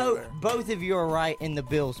 I hope both of you are right in the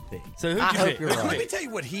Bills pick. So I hope you're right. Let me tell you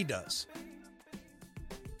what he does.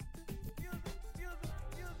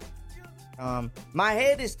 My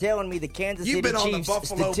head is telling me the Kansas City Chiefs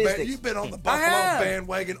statistics. You've been on the Buffalo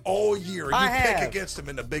bandwagon all year. And you pick against them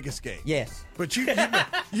in the biggest game. Yes, but you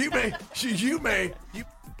may.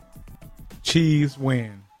 Chiefs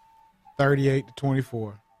win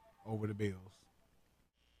 38-24 over the Bills.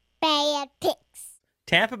 Bad picks.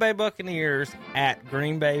 Tampa Bay Buccaneers at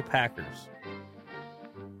Green Bay Packers.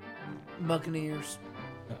 Buccaneers.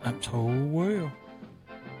 So well.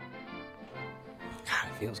 God,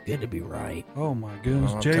 it feels good to be right. Oh my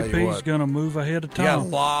goodness, I'll tell you JP's what. gonna move ahead of You got a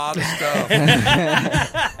time. lot of stuff.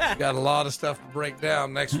 Got a lot of stuff to break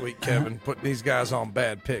down next week, Kevin. Putting these guys on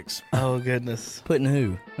bad picks. Oh, goodness. Putting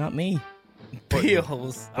who? Not me.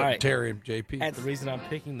 Bills. All right. Terry and JP. And the reason I'm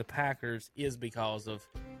picking the Packers is because of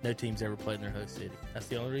no team's ever played in their host city. That's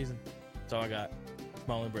the only reason. That's all I got.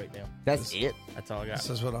 Small breakdown. That's it. That's all I got. This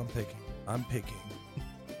is what I'm picking.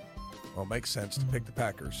 Well, it makes sense to pick the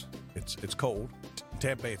Packers. It's cold. In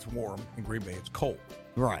Tampa Bay, it's warm. In Green Bay, it's cold.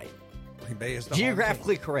 Right. Green Bay is the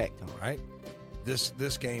geographically correct. All right.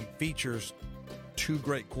 This game features two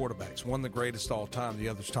great quarterbacks. One the greatest all time. The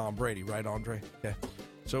other's Tom Brady. Right, Andre? Okay.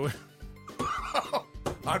 So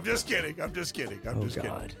I'm just kidding. I'm just kidding. I'm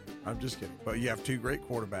just kidding. But you have two great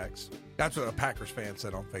quarterbacks. That's what a Packers fan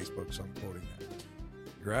said on Facebook, so I'm quoting that.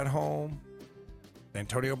 You're at home.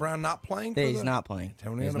 Antonio Brown not playing? He's not playing.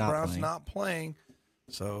 Antonio Brown's not playing.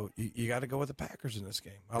 So you got to go with the Packers in this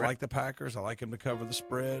game. I like the Packers. I like him to cover the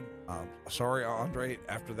spread. Sorry, Andre,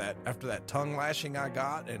 after that tongue lashing I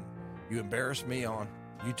got and you embarrassed me on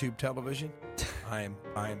YouTube television, I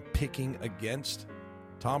am picking against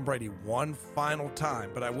Tom Brady one final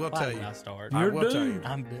time. But I will tell you, I will tell you,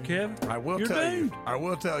 Kevin. I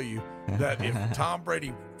will tell you that if Tom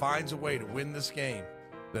Brady finds a way to win this game,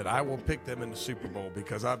 that I will pick them in the Super Bowl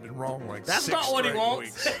because I've been wrong like That's 6 not what he straight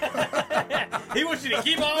wants. weeks. He wants you to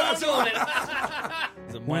keep on doing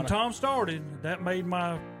it. When Tom started, that made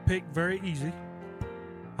my pick very easy.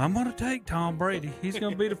 I'm going to take Tom Brady. He's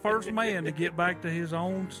going to be the first man to get back to his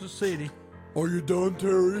own city. Are you done,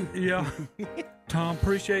 Terry? Yeah. Tom,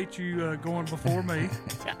 appreciate you going before me.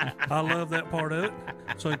 I love that part of it.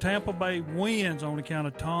 So Tampa Bay wins on account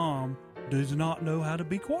of Tom does not know how to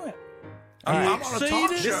be quiet. I'm on a talk show.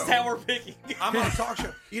 This is how we're picking. I'm on a talk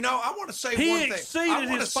show. You know, I want to say one thing. He exceeded I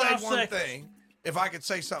want to his say 5 one seconds. thing. If I could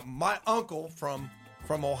say something, my uncle from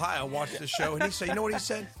Ohio watched this show, and he said, "You know what he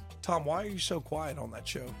said? Tom, why are you so quiet on that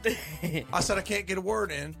show?" I said, "I can't get a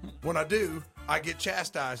word in. When I do, I get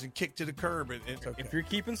chastised and kicked to the curb." And it's okay. If you're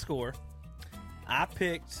keeping score, I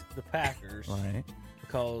picked the Packers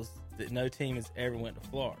because no team has ever went to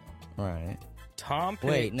Florida. Right. Tom picked,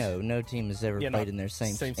 Wait, no team has ever played in their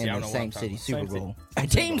same city Super Bowl.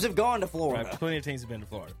 Teams have gone to Florida. Right, plenty of teams have been to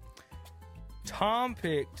Florida. Tom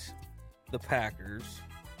picked the Packers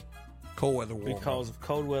cold weather, warm because of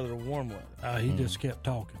cold weather, warm weather. He just kept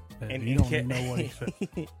talking. And you don't even know what he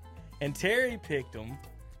said. And Terry picked them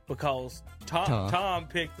because Tom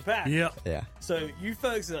picked the Packers. Yeah. Yeah. So you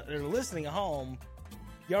folks that are listening at home,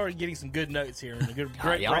 y'all are getting some good notes here and a great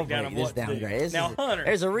breakdown of what to do. Now, Hunter,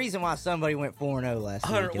 there's a reason why somebody went 4-0 last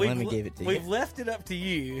week, and let me give it to you. We've left it up to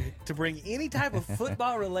you to bring any type of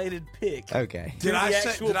football-related pick. Okay. Did I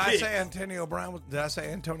say Antonio Brown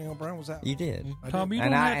was out? You did. Tom, you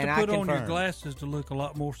don't have to put on your glasses to look a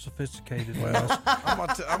lot more sophisticated. Well, I'm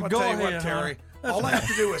gonna Go tell you what, ahead, Terry. All I have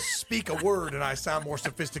to do is speak a word, and I sound more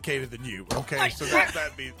sophisticated than you. Okay, so let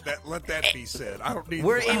that be said. I don't need.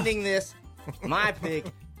 We're ending this. My pick.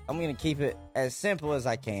 I'm going to keep it as simple as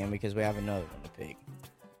I can because we have another one to pick.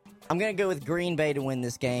 I'm going to go with Green Bay to win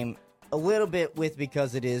this game. A little bit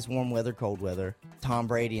because it is warm weather, cold weather. Tom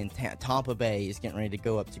Brady and Tampa Bay is getting ready to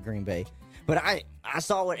go up to Green Bay. But I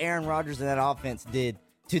saw what Aaron Rodgers and that offense did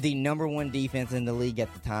to the number one defense in the league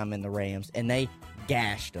at the time in the Rams, and they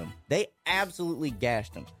gashed them. They absolutely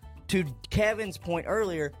gashed them. To Kevin's point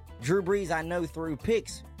earlier, Drew Brees, I know, threw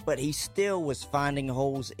picks, but he still was finding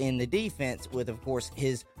holes in the defense with, of course,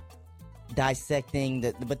 his dissecting,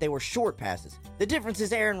 but they were short passes. The difference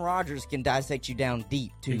is Aaron Rodgers can dissect you down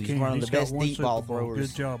deep, too. He's one of the best deep ball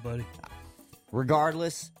throwers. Good job, buddy.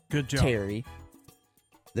 Regardless, good job, Terry.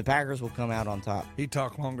 The Packers will come out on top. He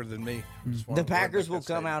talked longer than me. The Packers will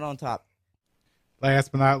come out on top.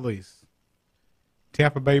 Last but not least,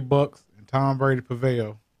 Tampa Bay Bucks and Tom Brady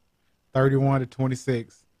prevail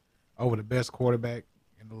 31-26 over the best quarterback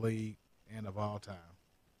in the league and of all time,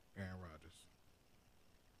 Aaron Rodgers.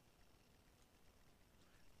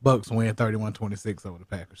 Bucks win 31-26 over the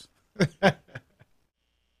Packers.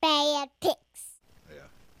 Bad picks. Yeah,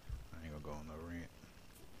 I ain't gonna go on no rant.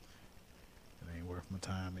 It ain't worth my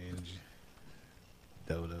time, energy.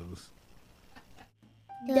 Dodos.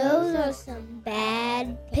 Those are some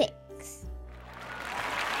bad picks.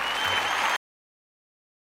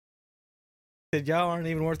 Said y'all aren't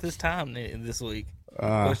even worth this time this week.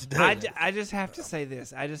 I just have to say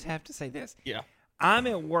this. Yeah. I'm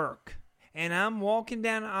at work, and I'm walking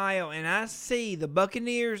down the aisle, and I see the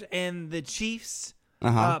Buccaneers and the Chiefs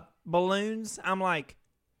balloons. I'm like,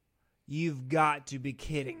 you've got to be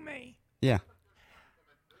kidding me. Yeah.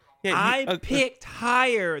 I picked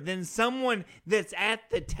higher than someone that's at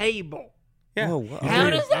the table. Yeah. How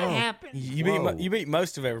does that happen? You beat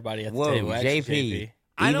most of everybody at the table. Actually, JP.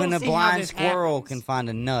 I don't Even a see how blind this squirrel can find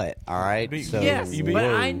a nut, all right? So, yes, but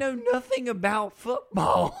whoa. I know nothing about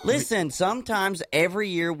football. Listen, sometimes every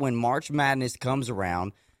year when March Madness comes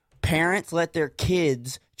around, parents let their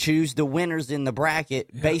kids choose the winners in the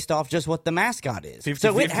bracket based off just what the mascot is. 50,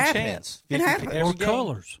 so it 50 happens. chance. It happens. Or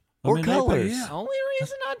colors. Or colors. The only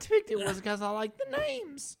reason I picked it was because I like the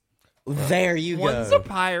names. There you One's go. a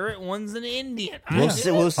pirate, one's an Indian. We'll see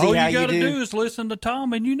how All you you got to do. do is listen to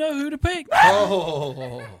Tom, and you know who to pick.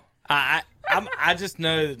 I just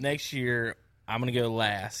know that next year I'm going to go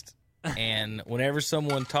last, and whenever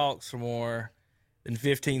someone talks for more than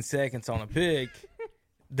 15 seconds on a pick,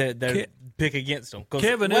 they pick against them.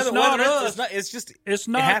 Kevin, it's not us. It's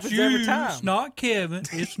not happens you. every time. It's not Kevin.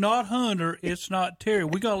 It's not Hunter. It's not Terry.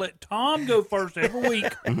 We're going to let Tom go first every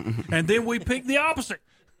week, and then we pick the opposite.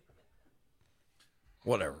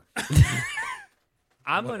 Whatever.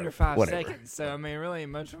 I'm under 5 Whatever. seconds, so I mean, it really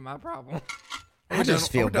ain't much of my problem. I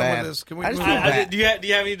just feel bad. Can we I just move feel on? bad. Do you have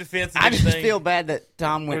any defense? I just feel bad that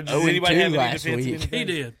Tom went Or does anybody have 0-2 any last defense week. against He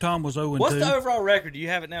did. Tom was 0-2. What's the overall record? Do you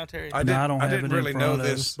have it now, Terry? I No, I don't have didn't it in really front know of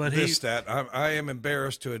this, us, but this he- stat. I am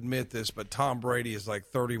embarrassed to admit this, but Tom Brady is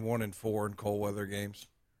like 31-4 in cold weather games,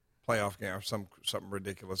 playoff games, something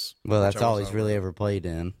ridiculous. Well, which that's I all was he's over. really ever played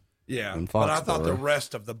in. Yeah, in but I thought the Foxborough.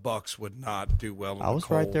 rest of the Bucks would not do well in I the was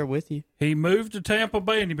cold. right there with you. He moved to Tampa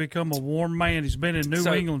Bay, and he become a warm man. He's been in New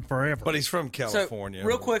England forever. But he's from California. So,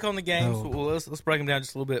 real quick on the games, Oh. well, let's break them down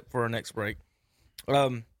just a little bit for our next break.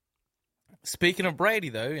 Speaking of Brady,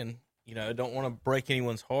 though, and I don't want to break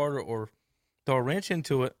anyone's heart or throw a wrench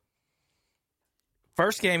into it.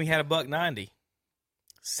 First game he had $190.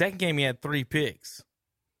 Second game he had 3 picks.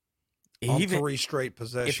 on 3 straight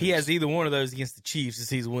possessions. If he has either one of those against the Chiefs,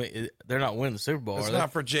 they're not winning the Super Bowl. It's are they?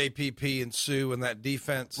 not for JPP and Sue and that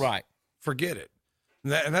defense. Right. Forget it.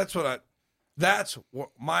 And that's what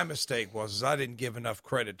my mistake was, is I didn't give enough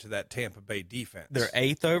credit to that Tampa Bay defense. They're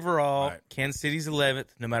 8th overall. Right. Kansas City's 11th.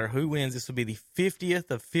 No matter who wins, this will be the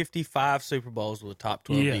 50th of 55 Super Bowls with a top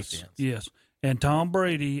 12 defense. Yes. And Tom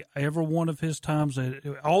Brady, every one of his times as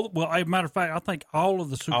a matter of fact, I think all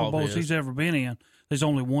of the Super All of Bowls his. he's ever been in, there's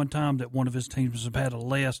only one time that one of his teams has had a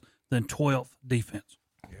less than 12th defense.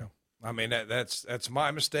 Yeah. I mean, that's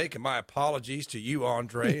my mistake, and my apologies to you,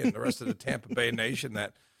 Andre, and the rest of the Tampa Bay Nation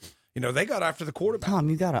that, they got after the quarterback. Tom,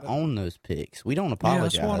 you got to own those picks. We don't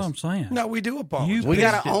apologize. Yeah, that's what I'm saying. No, we do apologize. We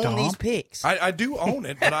got to picked it, own Tom. these picks. I do own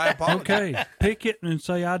it, but I apologize. Okay, pick it and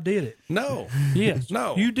say I did it. No. Yes.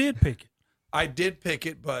 No. You did pick it. I did pick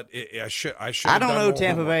it, but I should. I don't have done know more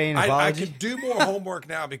Tampa homework. Bay ain't I apology. could do more homework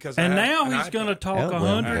now because. And I have now an he's going to iPad. talk Oh,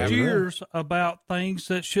 well, 100 I years about things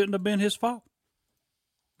that shouldn't have been his fault.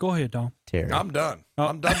 Go ahead, Tom. Terry. I'm done.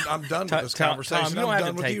 I'm done with this conversation. Tom, you don't I'm have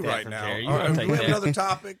done to with take you that right from now. Terry. You All don't right, take do we have that. another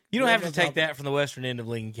topic? You don't Do we have to take another that from the western end of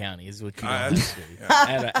Lincoln County, is what you I don't just- do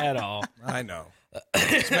yeah. at all. I know.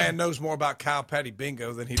 This man knows more about Cow Patty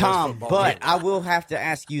Bingo than he does Tom, football. but I will have to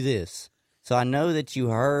ask you this. So I know that you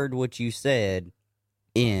heard what you said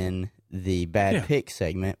in the bad pick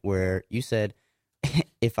segment where you said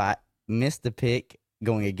if I miss the pick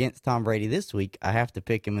going against Tom Brady this week, I have to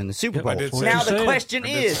pick him in the Super Yep, I Bowl. did say Now that. the question I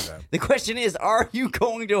did say is, are you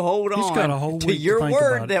going to hold He's got a whole on to week to your think about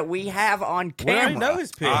word it. that we have on We already camera? know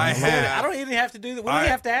his pick. I don't even have to do that. What do we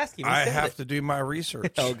have to ask him? He I said have it. to do my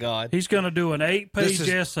research. Oh, God. He's going to do an 8-page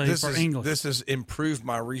essay for English. This has improved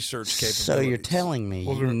my research capabilities. So you're telling me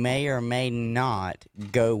you may or may not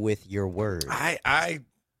go with your word.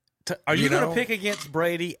 Are you, You going know- to pick against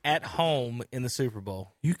Brady at home in the Super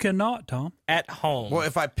Bowl? You cannot, Tom. At home. Well,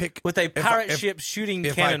 if I pick with a if I- pirate if- ship shooting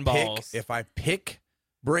if cannonballs. if I pick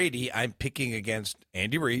Brady, I'm picking against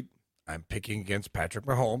Andy Reid. I'm picking against Patrick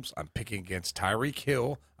Mahomes. I'm picking against Tyreek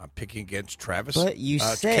Hill. I'm picking against Travis But you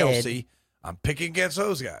said- Kelsey. I'm picking against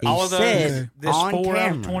those guys. He all of those. said This on 4 out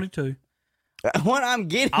of camera. 22. What I'm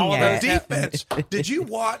getting All of at. those Defense. Did you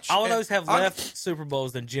watch? All of those have left Super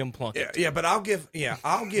Bowls than Jim Plunkett. Yeah, but I'll give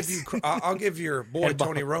your boy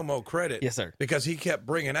Tony Romo credit. Yes, sir. Because he kept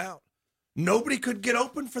bringing out. Nobody could get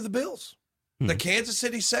open for the Bills. The Kansas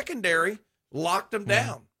City secondary locked them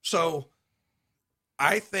down. So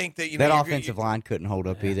I think that that offensive line couldn't hold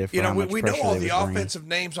up either. For how much we know pressure all they the was bringing. offensive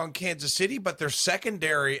names on Kansas City, but their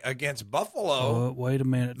secondary against Buffalo wait a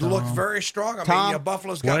minute, Tom. looked very strong. I Tom, mean,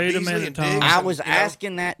 Buffalo's got wait a Beasley minute, and Tom. Diggs. I was and,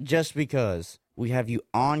 asking that just because we have you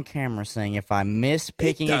on camera saying if I miss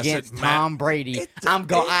picking doesn't against matter. Tom Brady,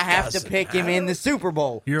 I have to pick him in the Super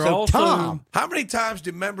Bowl. You're so also Tom, How many times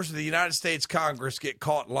do members of the United States Congress get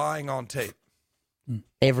caught lying on tape?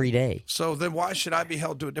 every day. So then why should I be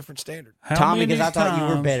held to a different standard? Tom, because I thought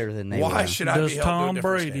you were better than they were. Why should I be does held to a Tom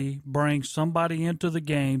different Brady standard? bring somebody into the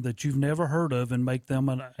game that you've never heard of and make them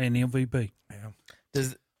an MVP?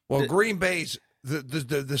 Well, Green Bay's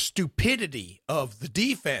the stupidity of the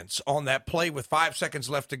defense on that play with 5 seconds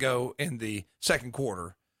left to go in the second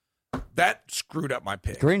quarter, that screwed up my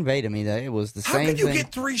pick. Green Bay to me, though, it was the How same can you thing.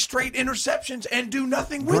 get 3 straight interceptions and do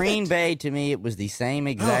nothing with Green it? Bay to me, it was the same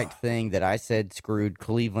exact thing that I said screwed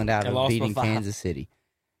Cleveland out They of lost by beating 5. Kansas City.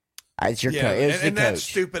 It's your Yeah, coach. It's and the that's coach.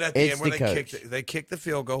 stupid at the It's end where the coach. they kicked the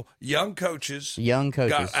field goal. Young coaches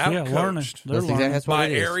Got out-coached learning. They're learning. That's what by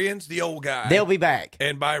it is. Arians, the old guy. They'll be back.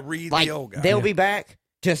 And by Reed, Like, the old guy. they'll be back.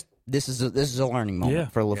 Just this is a learning moment Yeah.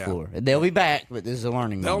 for LaFleur. They'll be back, but this is a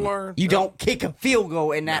learning They'll moment. learn. You don't kick a field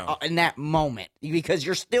goal in that moment because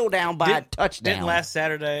you're still down by a touchdown. Didn't last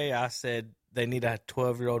Saturday I said they need a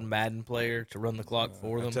 12-year-old Madden player to run the clock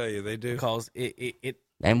for them? I tell you, they do. Because it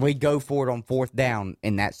And we go for it on fourth down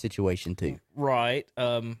in that situation too. right.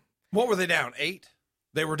 What were they down? 8?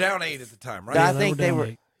 They were down 8 at the time, right? I think they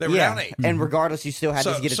were. They were down 8. And regardless, you still had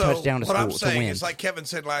to get a touchdown to what score I'm saying to win. is, like Kevin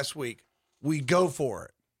said last week, we go for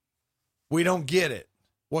it. We don't get it.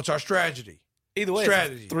 What's our strategy? Either way,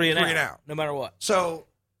 strategy it's three and out, no matter what. So,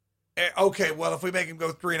 okay, well, if we make them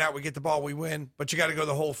go 3 and out, we get the ball, we win. But you got to go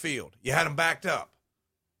the whole field. You had them backed up.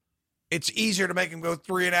 It's easier to make them go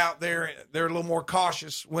 3 and out. They're a little more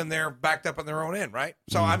cautious when they're backed up on their own end, right?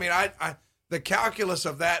 So, I mean, I the calculus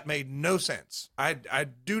of that made no sense. I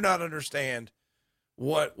do not understand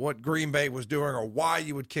what Green Bay was doing or why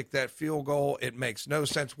you would kick that field goal. It makes no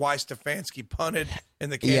sense why Stefanski punted in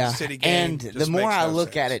the Kansas City game. And Just the more makes I no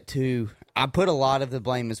look sense. at it too, I put a lot of the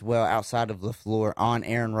blame as well outside of LaFleur on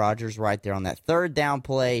Aaron Rodgers right there on that third down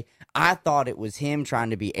play. I thought it was him trying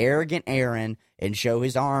to be arrogant Aaron and show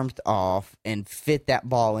his arms off and fit that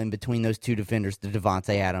ball in between those two defenders to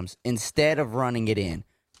Devontae Adams instead of running it in.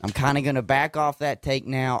 I'm kind of going to back off that take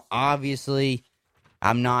now. Obviously,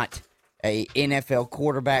 I'm not a NFL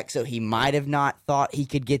quarterback, so he might have not thought he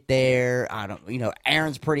could get there.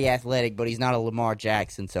 Aaron's pretty athletic, but he's not a Lamar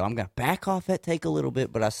Jackson, so I'm going to back off that take a little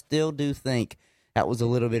bit, but I still do think that was a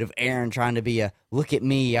little bit of Aaron trying to be a, look at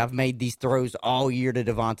me, I've made these throws all year to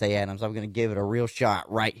Devontae Adams. I'm going to give it a real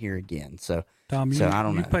shot right here again. So, Tom, I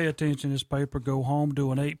don't you know. pay attention to this paper, go home,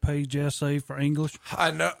 do an 8-page essay for English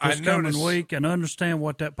I this coming noticed. week and understand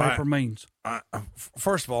what that paper means.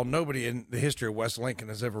 First of all, nobody in the history of West Lincoln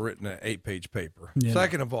has ever written an 8-page paper. Yeah.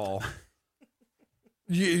 Second of all,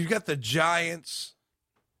 you got the Giants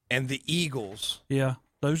and the Eagles. Yeah,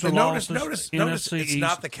 those are And losses. notice NFC it's East.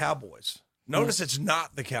 not the Cowboys. Notice it's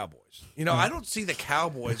not the Cowboys. I don't see the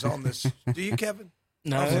Cowboys on this. Do you, Kevin?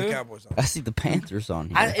 No. I don't see the Cowboys on I see the Panthers on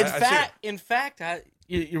here. In fact,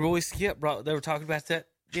 your boy Skip they were talking about that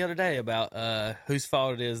the other day about whose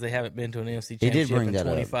fault it is they haven't been to an NFC He did championship bring in that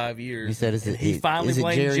up. 25 years. He said, he finally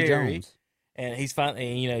blamed Jerry Jones? and he's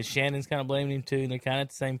finally, Shannon's kind of blaming him too, and they're kind of at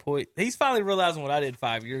the same point. He's finally realizing what I did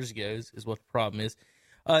 5 years ago is what the problem is.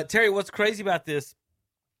 Terry, what's crazy about this?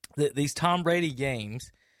 These Tom Brady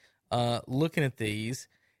games. Looking at these,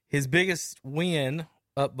 his biggest win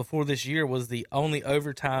up before this year was the only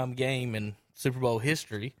overtime game in Super Bowl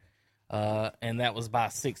history, and that was by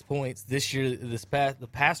 6 points. This year, the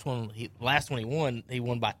past one, last one he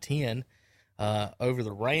won by 10 over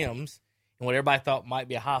the Rams, and what everybody thought might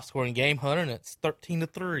be a high scoring game, Hunter, and it's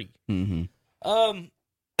 13-3. Mm-hmm.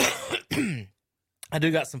 I do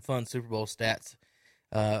got some fun Super Bowl stats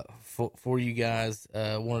for you guys.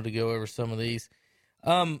 Wanted to go over some of these.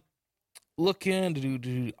 Looking to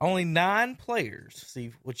do only 9 players.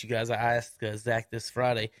 See what you guys. I asked Zach this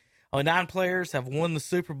Friday. Only 9 players have won the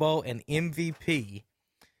Super Bowl and MVP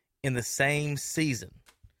in the same season.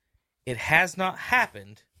 It has not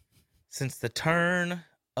happened since the turn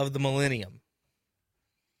of the millennium.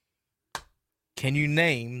 Can you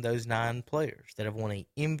name those 9 players that have won an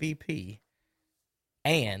MVP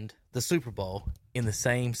and the Super Bowl in the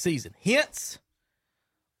same season? Hence,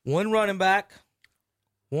 one running back,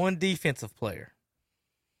 one defensive player.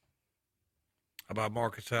 How about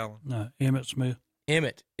Marcus Allen? No, Emmitt Smith.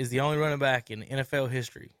 Emmitt is the only running back in NFL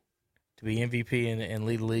history to be MVP and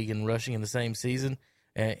lead the league in rushing in the same season,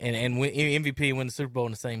 and win MVP and win the Super Bowl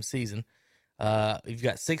in the same season. You've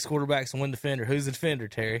got 6 quarterbacks and 1 defender. Who's the defender,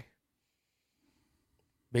 Terry?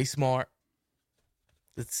 Be smart.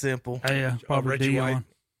 It's simple. Yeah, probably Reggie Dion. White.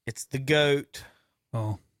 It's the GOAT.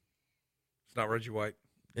 Oh. It's not Reggie White.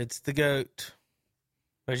 It's the GOAT.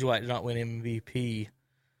 Reggie White did not win MVP.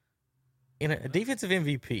 In a defensive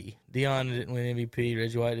MVP, Dion didn't win MVP.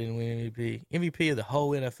 Reggie White didn't win MVP. MVP of the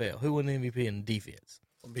whole NFL. Who won the MVP in defense?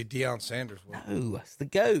 It'll be Deion Sanders. No, it's the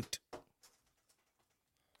GOAT.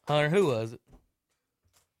 Hunter, who was it?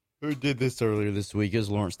 Who did this earlier this week? It was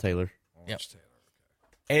Lawrence Taylor.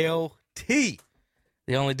 LT,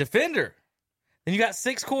 the only defender. Then you got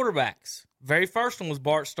 6 quarterbacks. Very first one was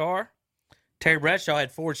Bart Starr. Terry Bradshaw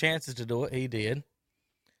had 4 chances to do it. He did.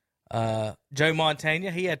 Joe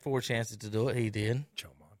Montana, he had 4 chances to do it. He did. Joe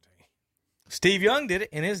Montana. Steve Young did it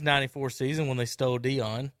in his 94 season when they stole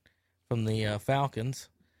Dion from the Falcons.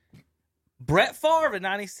 Brett Favre in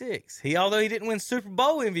 96. Although he didn't win Super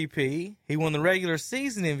Bowl MVP, he won the regular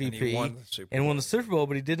season MVP and won the Super Bowl,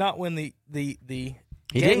 but he did not win the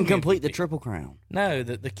He didn't complete the Triple Crown. No,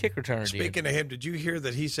 the kick returner did. Speaking of him, did you hear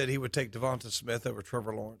that he said he would take Devonta Smith over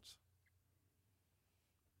Trevor Lawrence?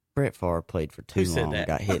 Brett Favre played for too long. that?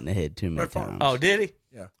 Got hit in the head too many times. Oh, did he?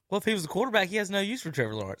 Yeah. Well, if he was a quarterback, he has no use for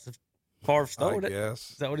Trevor Lawrence. If Favre stole I it.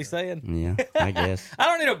 guess. Is that what he's saying? Yeah, I guess. I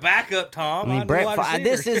don't need a backup, Tom. I mean,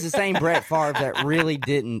 this is the same Brett Favre that really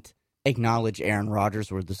didn't acknowledge Aaron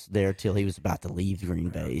Rodgers was there till he was about to leave Green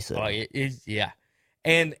Bay. So. Oh, yeah.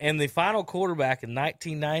 And the final quarterback in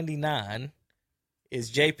 1999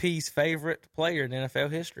 is JP's favorite player in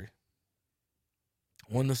NFL history.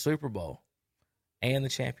 Won the Super Bowl and the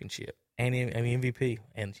championship, and MVP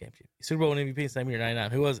and the championship. Super Bowl and MVP in the same year,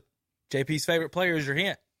 99. Who was it? JP's favorite player is your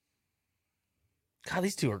hint. God,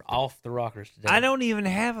 these two are off the rockers today. I don't even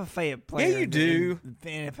have a favorite player. Yeah, you do. In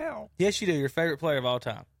the NFL. Yes, you do. Your favorite player of all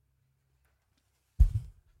time.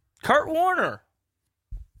 Kurt Warner.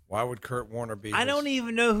 Why would Kurt Warner be? I don't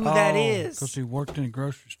even know who that is. Because he worked in a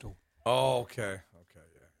grocery store. Oh, okay.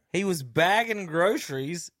 He was bagging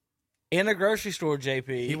groceries in a grocery store,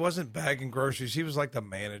 JP. He wasn't bagging groceries. He was like the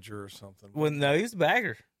manager or something. Well, no, he was a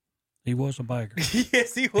bagger. He was a bagger.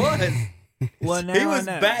 Yes, he was. Well, now he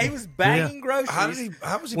was bagging groceries.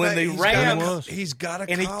 How was he when bagging? the Rams? He's got a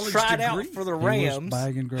and college he tried degree. out for the Rams.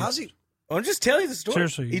 Bagging groceries. How's he? I'm just telling you the story.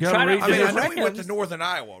 Seriously, you he gotta tried read out I for mean, the I know he went to Rams. Northern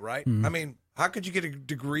Iowa, right? Mm-hmm. I mean, how could you get a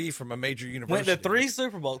degree from a major university? Went to 3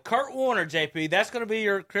 Super Bowls. Kurt Warner, JP. That's going to be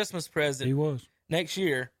your Christmas present. He was. Next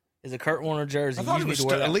year is a Kurt Warner jersey. I thought You he was need to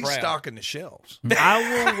wear at that least proud. stocking the shelves.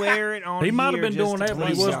 I will wear it on. He might have here been just doing to that when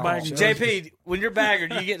he please was y'all. bagging JP, when you're bagger,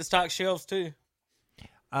 do you get to stock shelves too?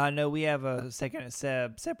 No, we have a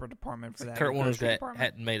separate department for that. Kurt Warner grocery department.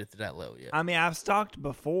 hadn't made it to that level yet. I mean, I've stocked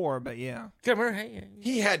before, but yeah. Come here, hey.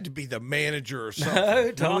 He had to be the manager or something.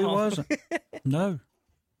 No, Tom. No, he wasn't. No.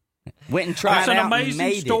 Went and tried That's an out and amazing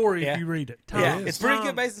made story Yeah. if you read it. Yeah, Tom, it's a pretty Tom.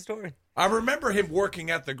 good basic story. I remember him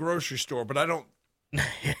working at the grocery store, but I don't.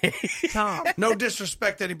 Tom. No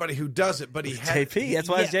disrespect to anybody who does it, but he had JP, that's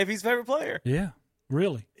why it's JP's favorite player. Yeah,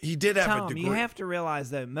 really. He did have a Tom, degree. you have to realize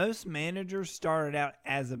though, most managers started out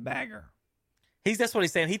as a bagger. That's what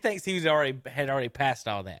he's saying. He thinks he had already passed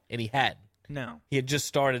all that, and he hadn't. No. He had just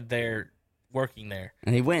started there, working there.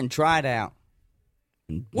 And he went and tried out.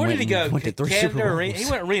 And Where did he go? Went to 3 Super Canada, Bowls. Arena? He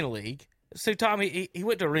went Arena League. So Tom, he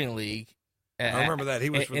went to Arena League. I remember that. He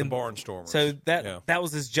was for the and Barnstormers. So that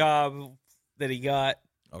was his job that he got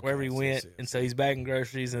wherever he I see, went, I see. and so he's bagging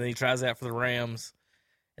groceries, and then he tries out for the Rams,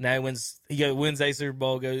 and now he wins a Super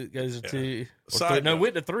Bowl, goes to 2. Side note.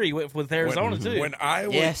 Went to 3. He went with Arizona too. When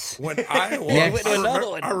Iowa, Yes. when Iowa, Yes. Went to another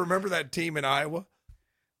one. I remember that team in Iowa.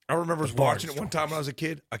 I remember watching it one time when I was a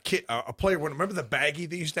kid. A player. Remember the baggie?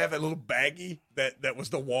 They used to have that little baggie that was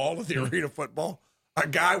the wall of the arena football. A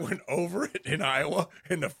guy went over it in Iowa,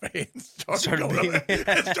 and the fans started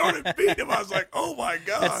beating him. I was like, "Oh my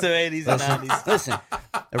god!" That's the 80s and 90s. Listen,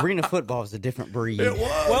 arena football is a different breed. It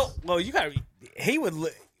was. Well, you got. He would.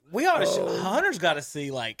 We ought to. Hunter's got to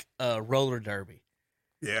see like a roller derby.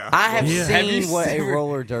 Yeah, I have Yeah. Have you seen what a seen-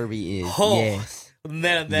 roller derby is. Oh. Yes. And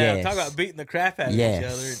then Yes. talk about beating the crap out of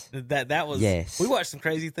Yes. each other. That was. Yes. We watched some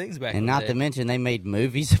crazy things back. And in the not day. to mention they made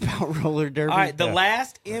movies about roller derby. All right, the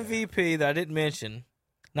last MVP that I didn't mention,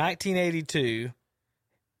 1982.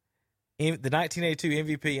 The 1982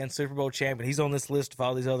 MVP and Super Bowl champion. He's on this list of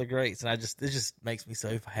all these other greats, and it just makes me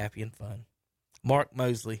so happy and fun. Mark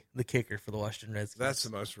Mosley, the kicker for the Washington Redskins. That's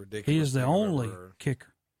the most ridiculous. He is the thing I've only ever heard.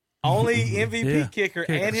 kicker. Only MVP Yeah, kicker,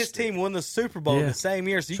 and his team won the Super Bowl Yeah. the same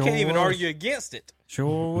year, so you Sure can't even was. argue against it.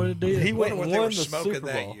 Sure what it did. He went What and they won were the smoking Super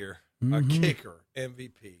that Bowl. year. Mhm. A kicker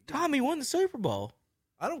MVP. Tommy won the Super Bowl.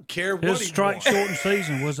 I don't care It what was he strike won. shortened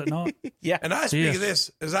season, was it not? Yeah. And I speak Yes. of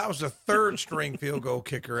this as I was the third string field goal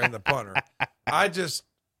kicker and the punter.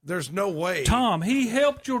 There's no way. Tom, he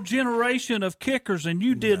helped your generation of kickers, and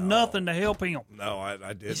you did nothing to help him. No,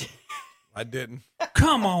 I didn't. I didn't.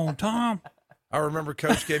 Come on, Tom. I remember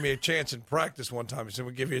Coach gave me a chance in practice one time. He said,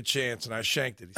 "We'll give you a chance," and I shanked it. He